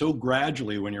tank so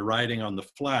gradually when you're riding on the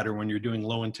flat or when you're doing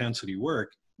low intensity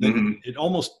work that it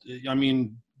almost, I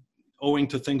mean, owing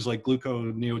to things like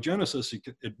gluconeogenesis,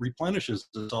 it replenishes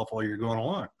itself while you're going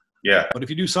along. Yeah. But if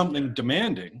you do something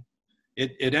demanding,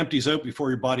 it empties out before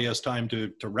your body has time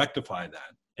to rectify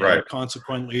that. And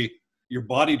consequently, your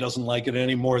body doesn't like it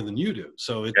any more than you do.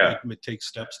 So it takes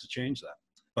steps to change that.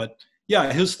 But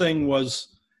yeah, his thing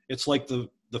was, it's like the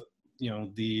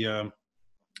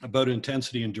about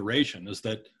intensity and duration, is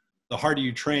that the harder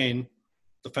you train,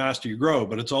 the faster you grow.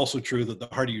 But it's also true that the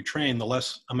harder you train, the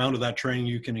less amount of that training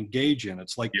you can engage in.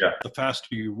 It's like the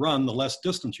faster you run, the less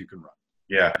distance you can run.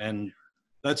 Yeah. And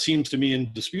that seems to me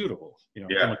indisputable,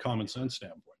 from a common sense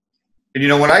standpoint. And,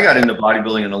 when I got into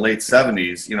bodybuilding in the late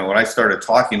 70s, when I started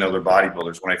talking to other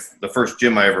bodybuilders, the first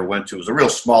gym I ever went to was a real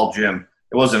small gym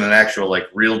It wasn't an actual like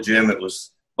real gym. It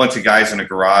was a bunch of guys in a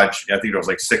garage. I think there was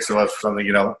like 6 of us or something,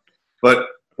 you know. But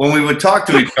when we would talk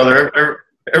to each other,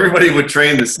 everybody would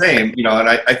train the same, you know. And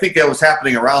I think that was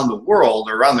happening around the world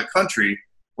or around the country,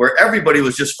 where everybody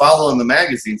was just following the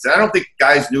magazines. And I don't think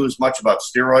guys knew as much about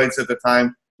steroids at the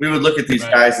time. We would look at these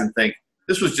guys and think,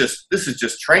 this is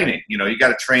just training. You know, you got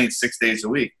to train 6 days a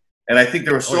week. And I think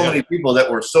there were so many people that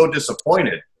were so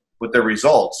disappointed with their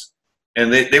results,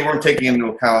 and they weren't taking into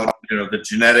account, you know, the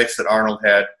genetics that Arnold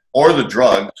had, or the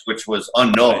drugs, which was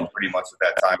unknown pretty much at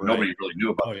that time. Nobody really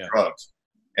knew about the drugs.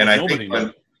 And I think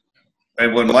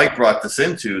when Mike brought this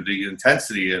into the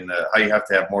intensity and how you have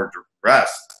to have more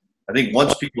rest, I think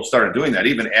once people started doing that,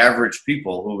 even average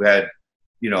people who had,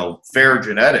 you know, fair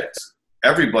genetics,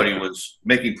 everybody was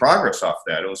making progress off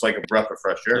that. It was like a breath of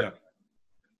fresh air. Yeah.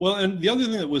 Well, and the other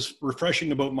thing that was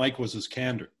refreshing about Mike was his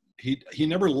candor. He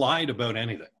never lied about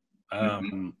anything,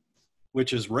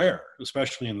 which is rare,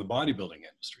 especially in the bodybuilding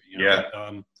industry. You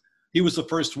know? He was the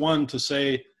first one to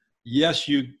say, yes,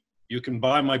 you can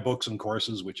buy my books and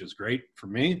courses, which is great for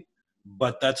me,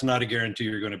 but that's not a guarantee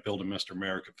you're going to build a Mr.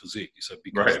 America physique. He said,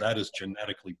 because that is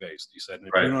genetically based. He said, and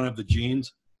if you don't have the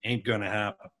genes, ain't going to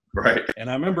happen. Right. And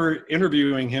I remember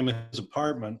interviewing him in his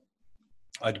apartment.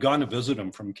 I'd gone to visit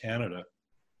him from Canada.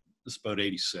 This is about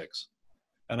 86.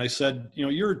 And I said, you know,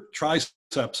 your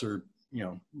triceps are, you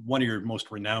know, one of your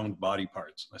most renowned body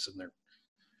parts. I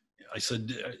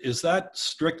said, is that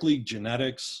strictly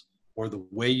genetics or the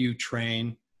way you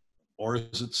train, or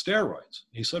is it steroids?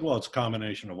 He said, well, it's a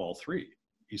combination of all three.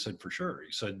 He said, for sure.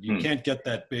 He said, you can't get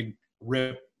that big,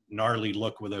 ripped, gnarly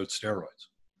look without steroids.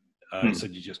 He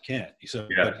said, you just can't. He said,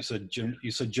 but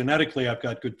he said, genetically, I've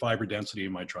got good fiber density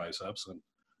in my triceps,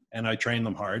 and I train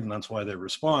them hard, and that's why they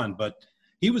respond. But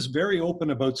he was very open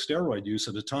about steroid use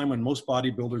at a time when most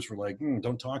bodybuilders were like,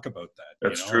 don't talk about that.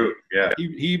 That's true, yeah.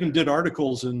 He even did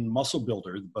articles in Muscle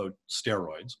Builder about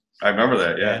steroids. I remember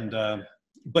that, yeah. And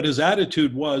but his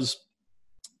attitude was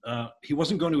he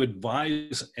wasn't going to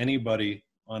advise anybody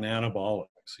on anabolics.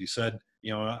 He said,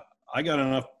 you know, I got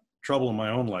enough trouble in my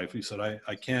own life. He said,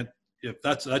 I can't, if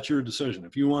that's your decision.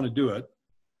 If you want to do it,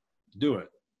 do it.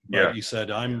 But he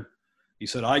said,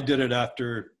 I did it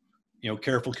after, you know,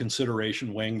 careful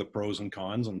consideration, weighing the pros and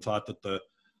cons, and thought that the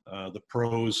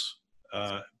pros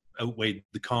outweighed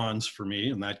the cons for me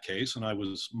in that case. And I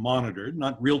was monitored,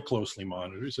 not real closely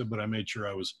monitored, he said, but I made sure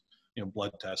I was, you know,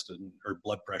 blood tested or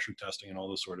blood pressure testing and all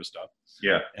this sort of stuff.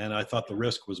 Yeah. And I thought the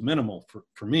risk was minimal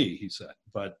for me, he said.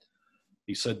 But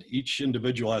he said each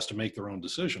individual has to make their own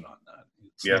decision on that.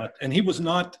 And he was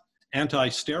not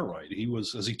anti-steroid. He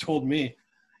was, as he told me,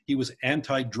 he was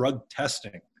anti-drug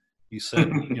testing. He said,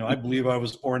 you know, I believe I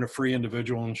was born a free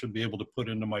individual and should be able to put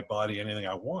into my body anything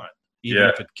I want, even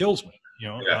if it kills me, you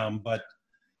know.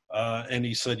 And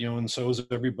he said, you know, and so is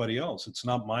everybody else. It's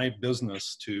not my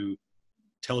business to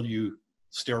tell you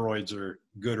steroids are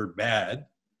good or bad.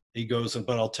 He goes,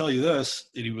 but I'll tell you this,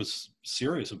 and he was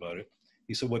serious about it.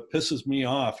 He said, what pisses me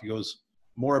off, he goes,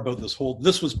 more about this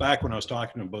was back when I was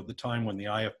talking about the time when the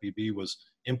IFBB was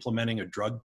implementing a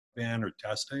drug ban or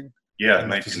testing. Yeah,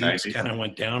 1990. Kind of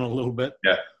went down a little bit.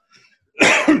 Yeah.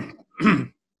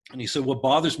 And he said, what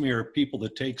bothers me are people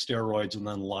that take steroids and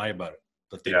then lie about it,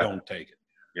 that they don't take it.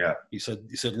 Yeah. He said,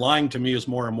 lying to me is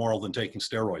more immoral than taking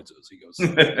steroids is. He goes,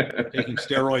 taking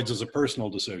steroids is a personal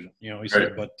decision. You know, he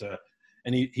said, but,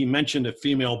 and he mentioned a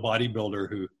female bodybuilder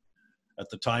who at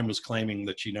the time was claiming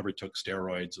that she never took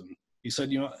steroids. And he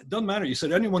said, you know, it doesn't matter. He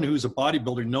said, anyone who's a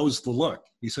bodybuilder knows the look.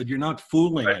 He said, you're not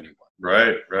fooling anyone.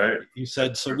 Right. He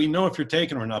said, so we know if you're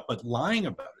taking or not, but lying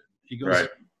about it. He goes,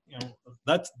 you know,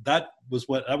 that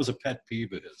was a pet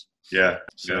peeve of his. Yeah.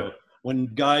 So when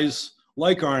guys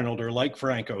like Arnold or like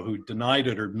Franco, who denied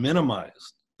it or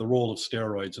minimized the role of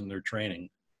steroids in their training,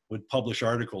 would publish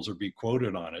articles or be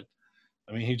quoted on it,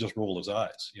 I mean, he just rolled his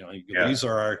eyes. You know, these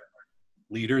are our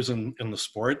leaders in the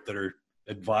sport that are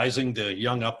advising the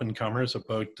young up-and-comers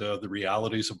about the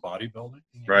realities of bodybuilding.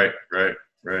 Right.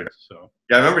 So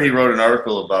I remember he wrote an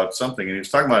article about something, and he was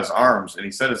talking about his arms, and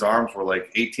he said his arms were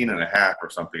like 18 and a half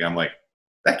or something. I'm like,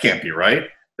 that can't be right.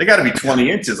 They got to be 20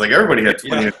 inches. Like everybody had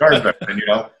 20 inch arms back then, you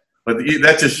know. But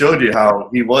that just showed you how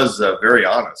he was very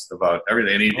honest about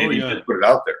everything, and he did put it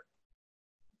out there.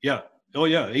 Yeah. Oh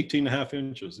yeah, 18 and a half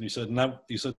inches. And he said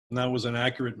that was an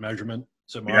accurate memeasurement.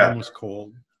 So my arm was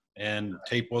cold, and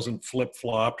tape wasn't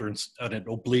flip-flopped or at an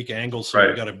oblique angle, so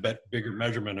we got a bigger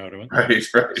measurement out of it. Right.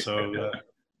 So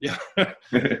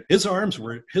his arms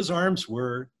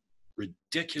were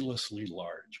ridiculously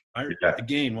large.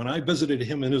 Again, when I visited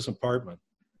him in his apartment,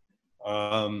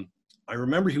 I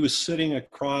remember he was sitting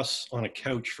across on a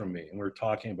couch from me, and we were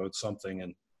talking about something,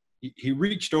 and he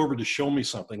reached over to show me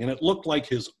something, and it looked like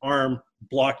his arm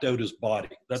blocked out his body.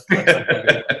 That's how big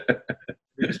it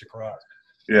reached across.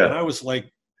 Yeah. And I was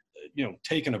like,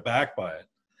 taken aback by it.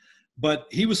 But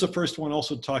he was the first one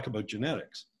also to talk about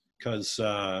genetics, because,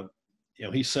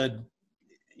 he said,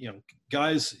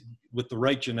 guys with the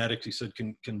right genetics, he said,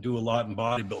 can do a lot in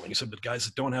bodybuilding. He said, but guys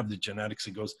that don't have the genetics,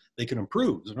 he goes, they can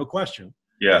improve. There's no question.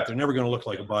 Yeah. But they're never going to look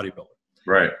like a bodybuilder.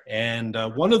 Right. And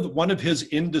one of his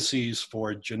indices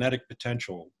for genetic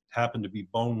potential happened to be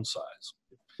bone size.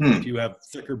 If you have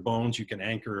thicker bones, you can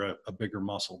anchor a bigger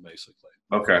muscle, basically.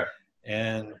 Okay.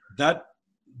 And that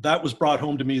was brought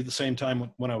home to me at the same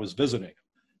time when I was visiting,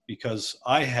 because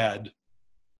I had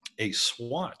a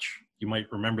Swatch. You might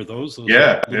remember those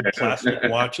little plastic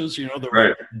watches, they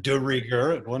were de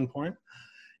rigueur at one point.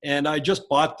 And I just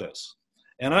bought this,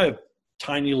 and I have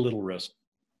tiny little wrist.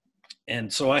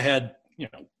 And so I had,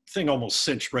 thing almost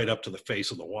cinched right up to the face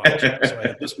of the watch. So I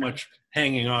had this much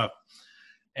hanging off.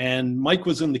 And Mike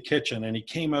was in the kitchen, and he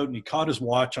came out and he caught his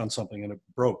watch on something, and it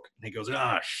broke. And he goes,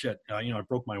 shit, I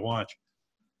broke my watch.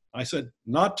 I said,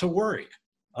 not to worry.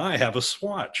 I have a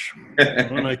Swatch.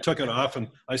 And I took it off, and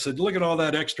I said, look at all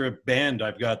that extra band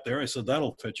I've got there. I said,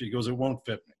 that'll fit you. He goes, it won't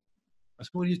fit me. I said,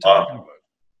 what are you talking about?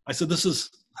 I said, this is,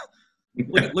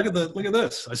 look at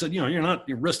this. I said,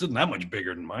 your wrist isn't that much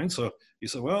bigger than mine. So he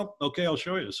said, well, okay, I'll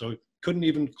show you. So he couldn't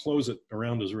even close it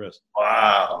around his wrist.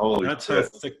 Wow. Holy That's shit.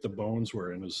 how thick the bones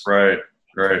were in his,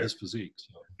 his physique.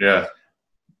 So,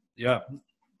 yeah.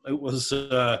 It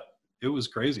was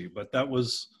crazy, but that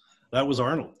was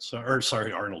Arnold.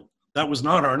 Sorry, Arnold. That was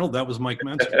not Arnold. That was Mike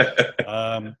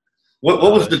Mentzer. What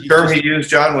was the term he used,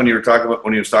 John, when he was talking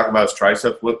about his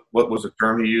tricep? What was the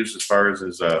term he used as far as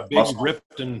his big, muscle?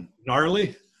 ripped, and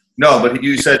gnarly? No, but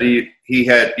you said you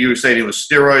were saying it was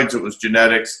steroids, it was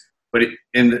genetics, but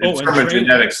in terms of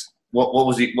genetics, what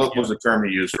was the term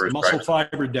he used for his muscle tricep?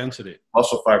 fiber density?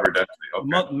 Muscle fiber density.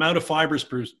 Okay. Amount of fibers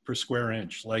per square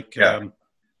inch.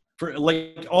 For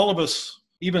all of us,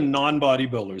 even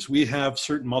non-bodybuilders, we have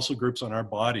certain muscle groups on our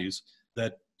bodies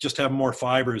that just have more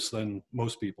fibers than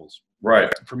most people's.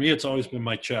 Right. For me, it's always been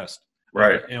my chest.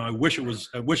 Right. I wish it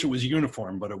was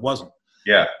uniform, but it wasn't.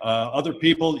 Yeah. Other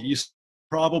people, you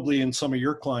probably in some of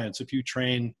your clients, if you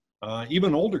train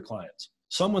even older clients,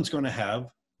 someone's going to have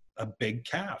a big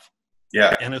calf.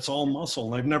 Yeah. And it's all muscle.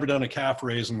 And they've never done a calf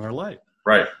raise in their life.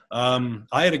 Right.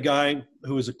 I had a guy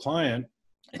who was a client,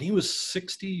 and he was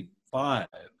 65,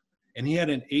 and he had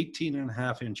an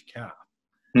 18.5-inch calf.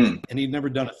 And he'd never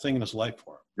done a thing in his life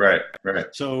for him. Right.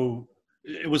 So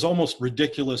it was almost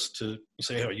ridiculous to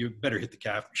say, "Oh, you better hit the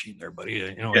calf machine there, buddy."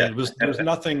 There was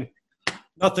nothing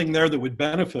there that would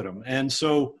benefit him. And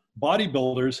so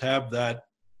bodybuilders have that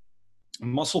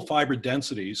muscle fiber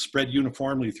density spread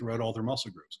uniformly throughout all their muscle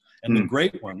groups, and the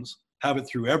great ones have it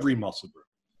through every muscle group.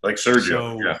 Like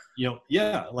Sergio. So,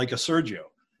 like a Sergio.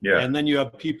 Yeah. And then you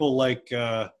have people like,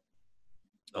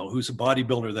 who's a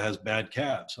bodybuilder that has bad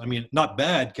calves. I mean, not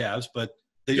bad calves, but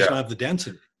they just don't have the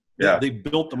density. Yeah. They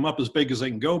built them up as big as they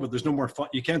can go, but there's no more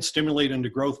you can't stimulate into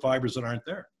growth fibers that aren't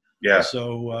there. Yeah.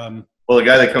 So, well, the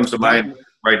guy that comes to mind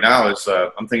right now is,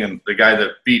 I'm thinking the guy that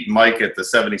beat Mike at the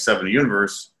 77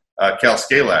 Universe, Cal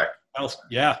Scalak.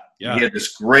 Yeah. He had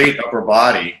this great upper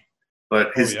body,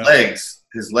 but his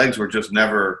legs were just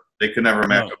they could never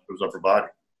match up to his upper body.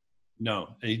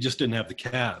 No, he just didn't have the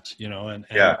calves,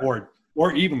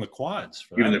 or even the quads.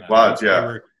 Even the quads,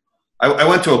 yeah. I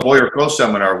went to a Boyer Coe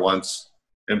seminar once,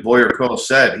 and Boyer Coe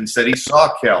said he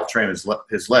saw Cal train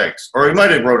his legs, or he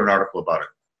might have wrote an article about it.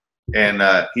 And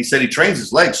he said he trains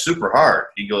his legs super hard.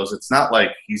 He goes, it's not like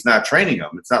he's not training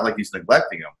them. It's not like he's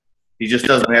neglecting them. He just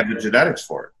doesn't have the genetics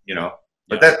for it,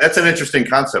 But that's an interesting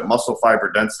concept, muscle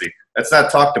fiber density. That's not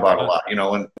talked about a lot, And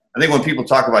I think when people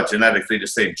talk about genetics, they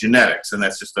just say genetics, and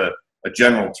that's just a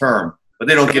general term. But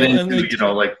they don't get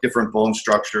into, like different bone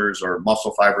structures or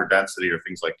muscle fiber density or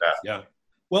things like that. Yeah.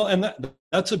 Well, and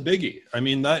that's a biggie. I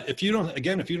mean, that if you don't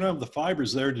have the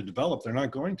fibers there to develop, they're not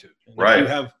going to. And right. If you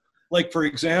have, like, for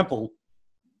example,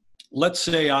 let's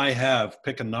say I have,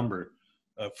 pick a number,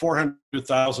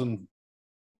 400,000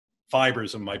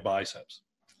 fibers in my biceps.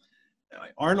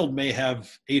 Arnold may have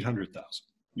 800,000.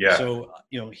 Yeah. So,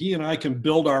 he and I can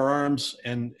build our arms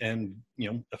and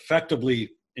effectively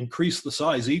increase the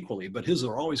size equally, but his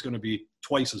are always going to be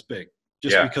twice as big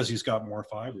because he's got more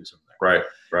fibers in there.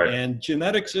 Right. And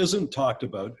genetics isn't talked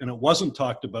about, and it wasn't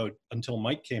talked about until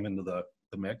Mike came into the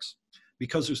mix,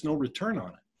 because there's no return on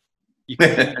it. You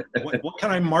can't, what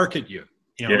can I market you?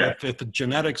 If the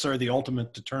genetics are the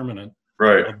ultimate determinant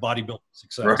of bodybuilding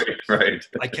success. Right.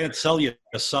 I can't sell you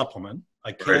a supplement.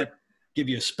 I can't give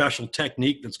you a special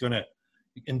technique that's going to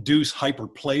induce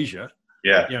hyperplasia.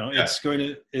 Yeah.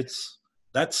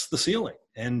 That's the ceiling.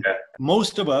 And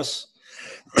most of us,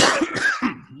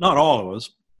 not all of us,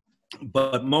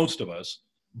 but most of us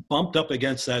bumped up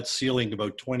against that ceiling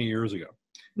about 20 years ago.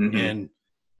 Mm-hmm. And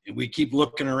we keep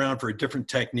looking around for a different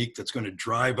technique that's going to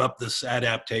drive up this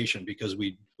adaptation because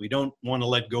we don't want to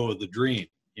let go of the dream,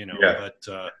 but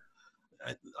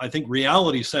I think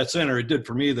reality sets in, or it did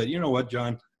for me, that, you know what,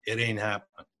 John, it ain't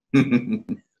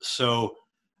happening. So,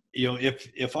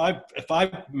 if I've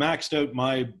maxed out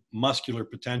my muscular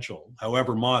potential,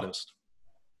 however modest,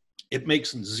 it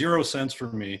makes zero sense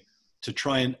for me to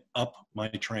try and up my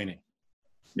training.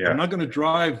 Yeah. I'm not going to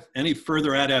drive any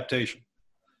further adaptation,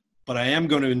 but I am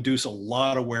going to induce a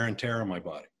lot of wear and tear on my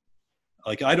body.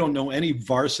 Like, I don't know any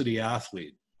varsity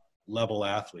level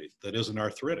athlete that isn't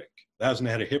arthritic, that hasn't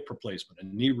had a hip replacement, a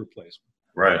knee replacement.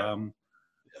 Right.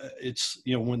 It's,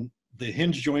 when the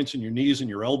hinge joints in your knees and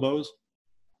your elbows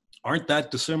aren't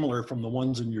that dissimilar from the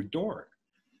ones in your door.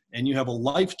 And you have a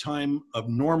lifetime of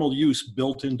normal use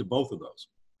built into both of those.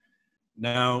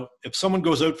 Now, if someone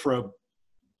goes out for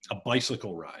a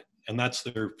bicycle ride, and that's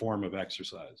their form of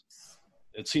exercise,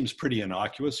 it seems pretty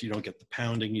innocuous. You don't get the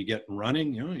pounding you get in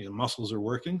running, your muscles are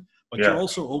working, but you're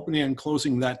also opening and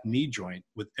closing that knee joint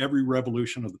with every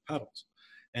revolution of the pedals.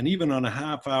 And even on a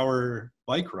half-hour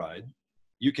bike ride,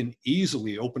 you can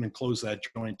easily open and close that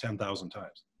joint 10,000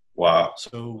 times. Wow.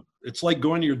 So it's like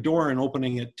going to your door and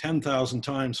opening it 10,000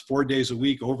 times, 4 days a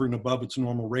week, over and above its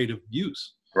normal rate of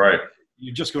use. Right.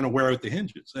 You're just going to wear out the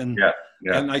hinges. And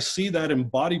and I see that in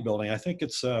bodybuilding. I think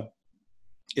it's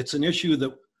an issue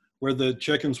where the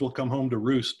chickens will come home to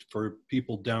roost for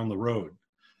people down the road.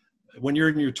 When you're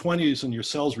in your 20s and your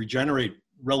cells regenerate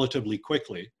relatively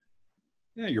quickly,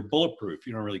 you're bulletproof.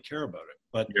 You don't really care about it.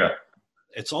 But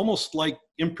it's almost like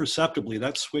imperceptibly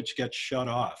that switch gets shut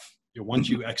off once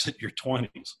you exit your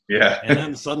 20s. Yeah. And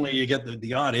then suddenly you get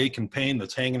the odd ache and pain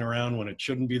that's hanging around when it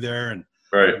shouldn't be there. And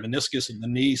the meniscus in the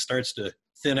knee starts to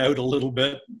thin out a little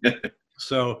bit.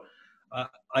 So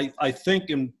I think,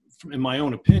 in my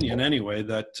own opinion anyway,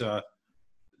 that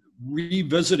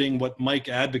revisiting what Mike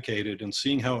advocated and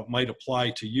seeing how it might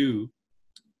apply to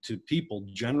people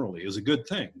generally, is a good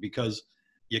thing, because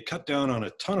you cut down on a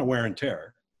ton of wear and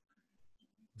tear.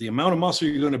 The amount of muscle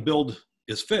you're going to build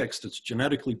is fixed. It's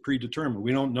genetically predetermined.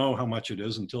 We don't know how much it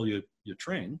is until you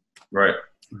train. Right.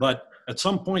 But at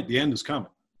some point, the end is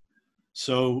coming.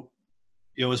 So,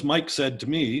 as Mike said to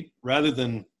me, rather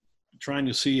than trying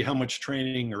to see how much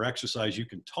training or exercise you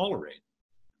can tolerate,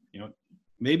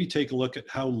 maybe take a look at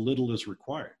how little is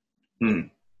required.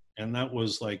 And that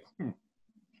was like,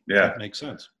 that makes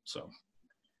sense. So,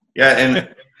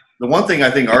 and the one thing I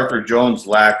think Arthur Jones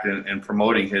lacked in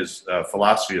promoting his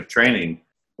philosophy of training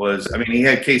was, he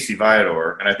had Casey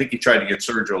Viador, and I think he tried to get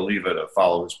Sergio Oliva to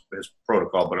follow his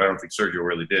protocol, but I don't think Sergio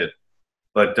really did.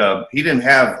 But he didn't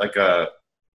have a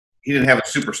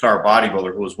superstar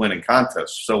bodybuilder who was winning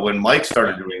contests. So when Mike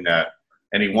started doing that,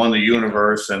 and he won the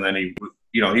universe, and then he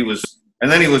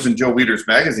was in Joe Weider's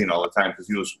magazine all the time, because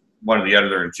he was one of the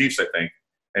editor-in-chiefs, I think,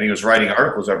 and he was writing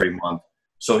articles every month.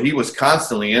 So he was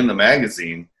constantly in the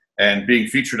magazine and being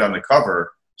featured on the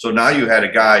cover. So now you had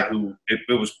a guy who it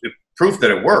was proof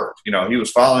that it worked. He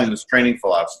was following this training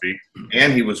philosophy,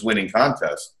 and he was winning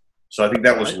contests. So I think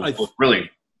that was really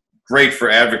great for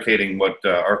advocating what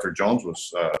Arthur Jones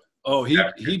was.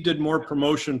 He did more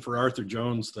promotion for Arthur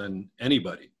Jones than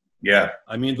anybody. Yeah.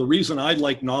 The reason I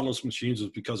like Nautilus machines was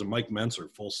because of Mike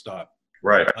Mentzer, full stop.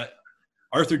 Right.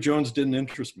 Arthur Jones didn't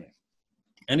interest me.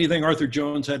 Anything Arthur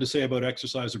Jones had to say about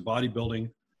exercise or bodybuilding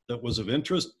that was of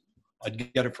interest, I'd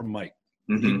get it from Mike.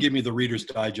 Mm-hmm. He'd give me the Reader's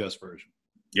Digest version.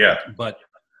 Yeah. But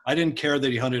I didn't care that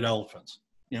he hunted elephants.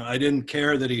 I didn't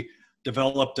care that he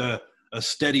developed a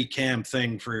steady cam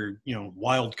thing for,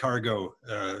 wild cargo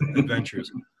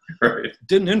adventures. Right.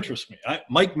 Didn't interest me.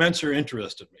 Mike Mentzer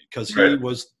interested me, because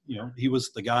he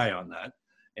was the guy on that.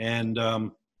 And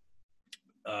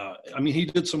he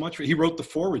did so much. He wrote the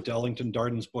foreword to Ellington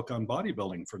Darden's book on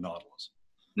bodybuilding for Nautilus.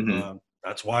 Mm-hmm.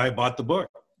 That's why I bought the book.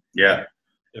 Yeah.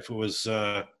 If it was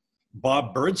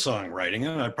Bob Birdsong writing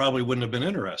it, I probably wouldn't have been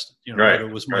interested. But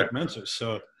it was Mike Mentzer.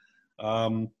 So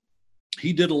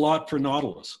he did a lot for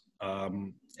Nautilus.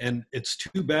 And it's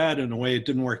too bad, in a way, it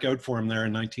didn't work out for him there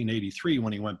in 1983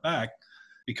 when he went back,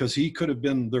 because he could have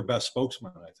been their best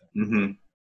spokesman, I think. Mm-hmm.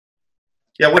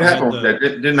 Yeah, what happened with that?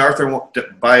 Didn't Arthur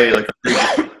buy a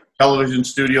television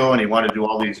studio, and he wanted to do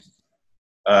all these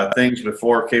things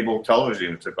before cable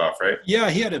television took off, right? Yeah,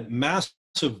 he had a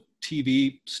massive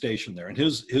TV station there, and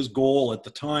his goal at the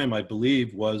time, I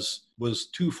believe, was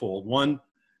twofold. One,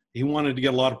 he wanted to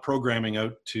get a lot of programming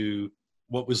out to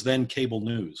what was then cable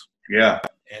news. Yeah.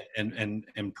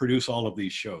 And produce all of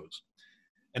these shows.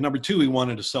 And number two, he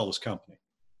wanted to sell his company.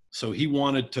 So he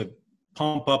wanted to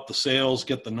pump up the sales,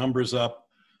 get the numbers up,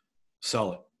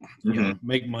 sell it, you know,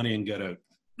 make money and get out.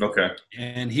 Okay.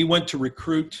 And he went to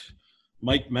recruit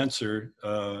Mike Mentzer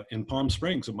in Palm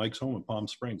Springs, at Mike's home in Palm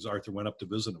Springs. Arthur went up to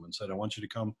visit him and said, I want you to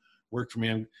come work for me.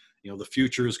 And, you know, the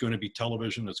future is going to be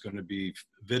television. It's going to be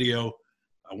video.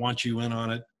 I want you in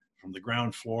on it from the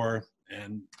ground floor.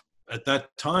 And at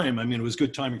that time, I mean, it was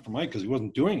good timing for Mike because he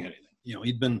wasn't doing anything. You know,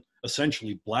 he'd been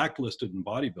essentially blacklisted in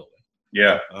bodybuilding.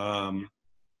 Yeah.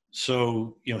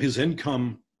 So, you know, his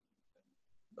income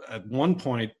at one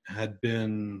point had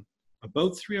been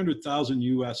about $300,000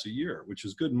 US a year, which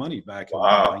is good money back in the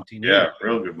 1980s. Yeah,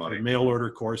 real good money. Mail order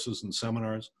courses and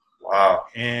seminars. Wow.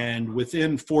 And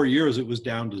within 4 years, it was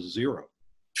down to zero.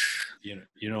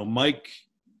 You know, Mike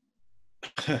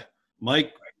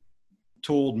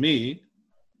told me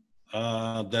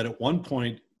that at one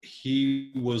point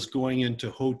he was going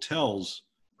into hotels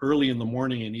early in the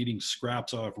morning and eating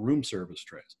scraps off room service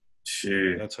trays.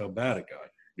 Gee. That's how bad it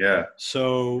got. Yeah.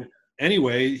 So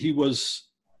anyway, he went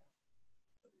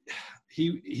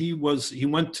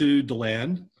to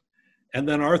DeLand, and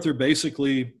then Arthur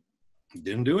basically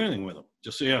didn't do anything with him.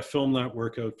 Just say, yeah, film that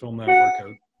workout.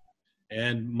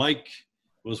 And Mike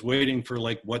was waiting for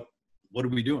like, what are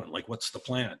we doing? Like, what's the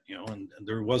plan? You know, and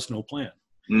there was no plan.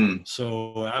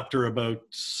 So after about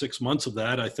 6 months of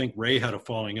that, I think Ray had a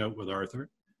falling out with Arthur,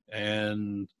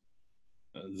 and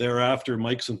thereafter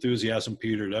Mike's enthusiasm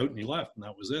petered out and he left, and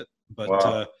that was it.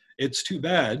 But it's too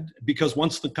bad, because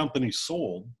once the company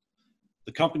sold,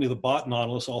 the company that bought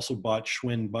Nautilus also bought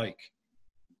Schwinn Bike.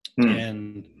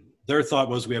 And their thought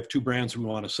was, we have two brands we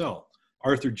want to sell.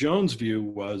 Arthur Jones' view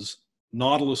was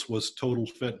Nautilus was total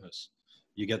fitness.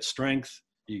 You get strength,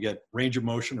 you get range of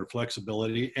motion or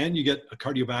flexibility, and you get a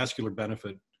cardiovascular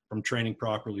benefit from training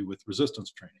properly with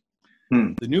resistance training.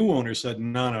 The new owner said,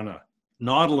 no.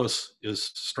 Nautilus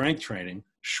is strength training.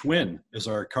 Schwinn is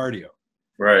our cardio.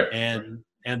 Right. And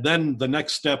then the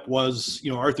next step was,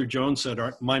 you know, Arthur Jones said,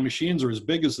 my machines are as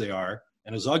big as they are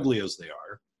and as ugly as they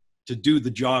are to do the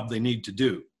job they need to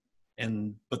do.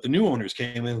 But the new owners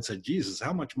came in and said, Jesus,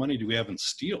 how much money do we have in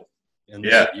steel in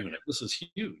this unit? This is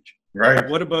huge. Right.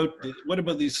 What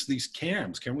about these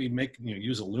cams? Can we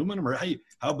use aluminum, or hey,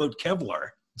 how about Kevlar?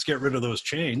 Let's get rid of those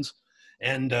chains,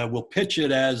 and we'll pitch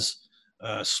it as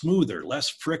smoother, less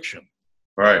friction.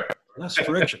 Right. Less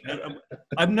friction.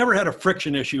 I've never had a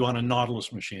friction issue on a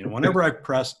Nautilus machine. Whenever I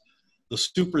pressed the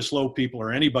super slow people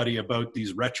or anybody about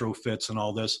these retrofits and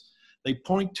all this, they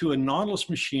point to a Nautilus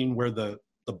machine where the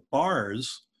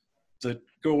bars that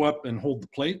go up and hold the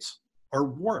plates are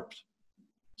warped.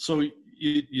 So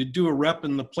you do a rep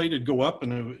and the plate would go up,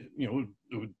 and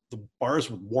the bars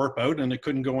would warp out and it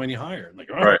couldn't go any higher. And like,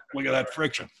 look at that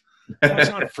friction. No, it's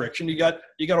not friction. You got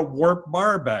a warped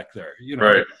bar back there. You know,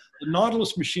 right. The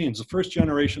Nautilus machines, the first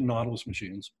generation Nautilus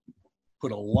machines,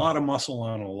 put a lot of muscle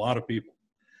on a lot of people.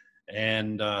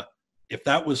 And if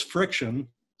that was friction,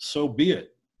 so be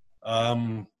it.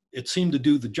 It seemed to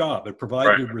do the job. It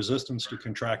provided resistance to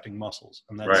contracting muscles.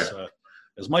 And that's,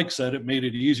 as Mike said, it made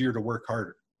it easier to work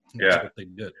harder. That's what they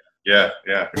did. Yeah.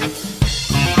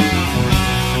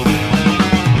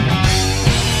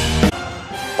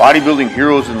 Bodybuilding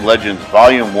Heroes and Legends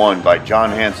Volume 1 by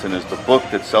John Hansen is the book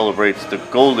that celebrates the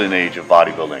golden age of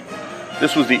bodybuilding.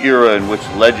 This was the era in which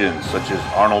legends such as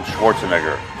Arnold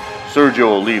Schwarzenegger, Sergio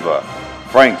Oliva,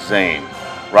 Frank Zane,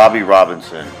 Robbie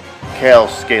Robinson, Cal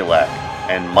Scalak,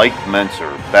 and Mike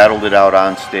Mentzer battled it out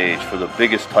on stage for the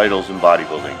biggest titles in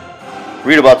bodybuilding.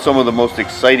 Read about some of the most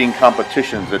exciting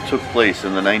competitions that took place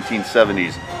in the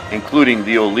 1970s, including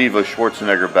the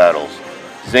Oliva-Schwarzenegger battles,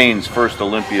 Zane's first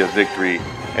Olympia victory,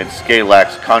 and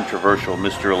Scalak's controversial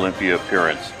Mr. Olympia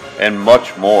appearance, and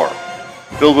much more.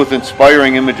 Filled with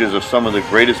inspiring images of some of the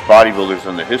greatest bodybuilders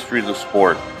in the history of the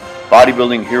sport,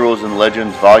 Bodybuilding Heroes and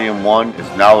Legends Volume 1 is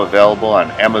now available on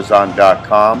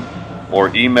Amazon.com, or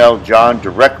email John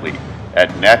directly at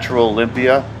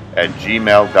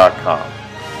naturalolympia@gmail.com.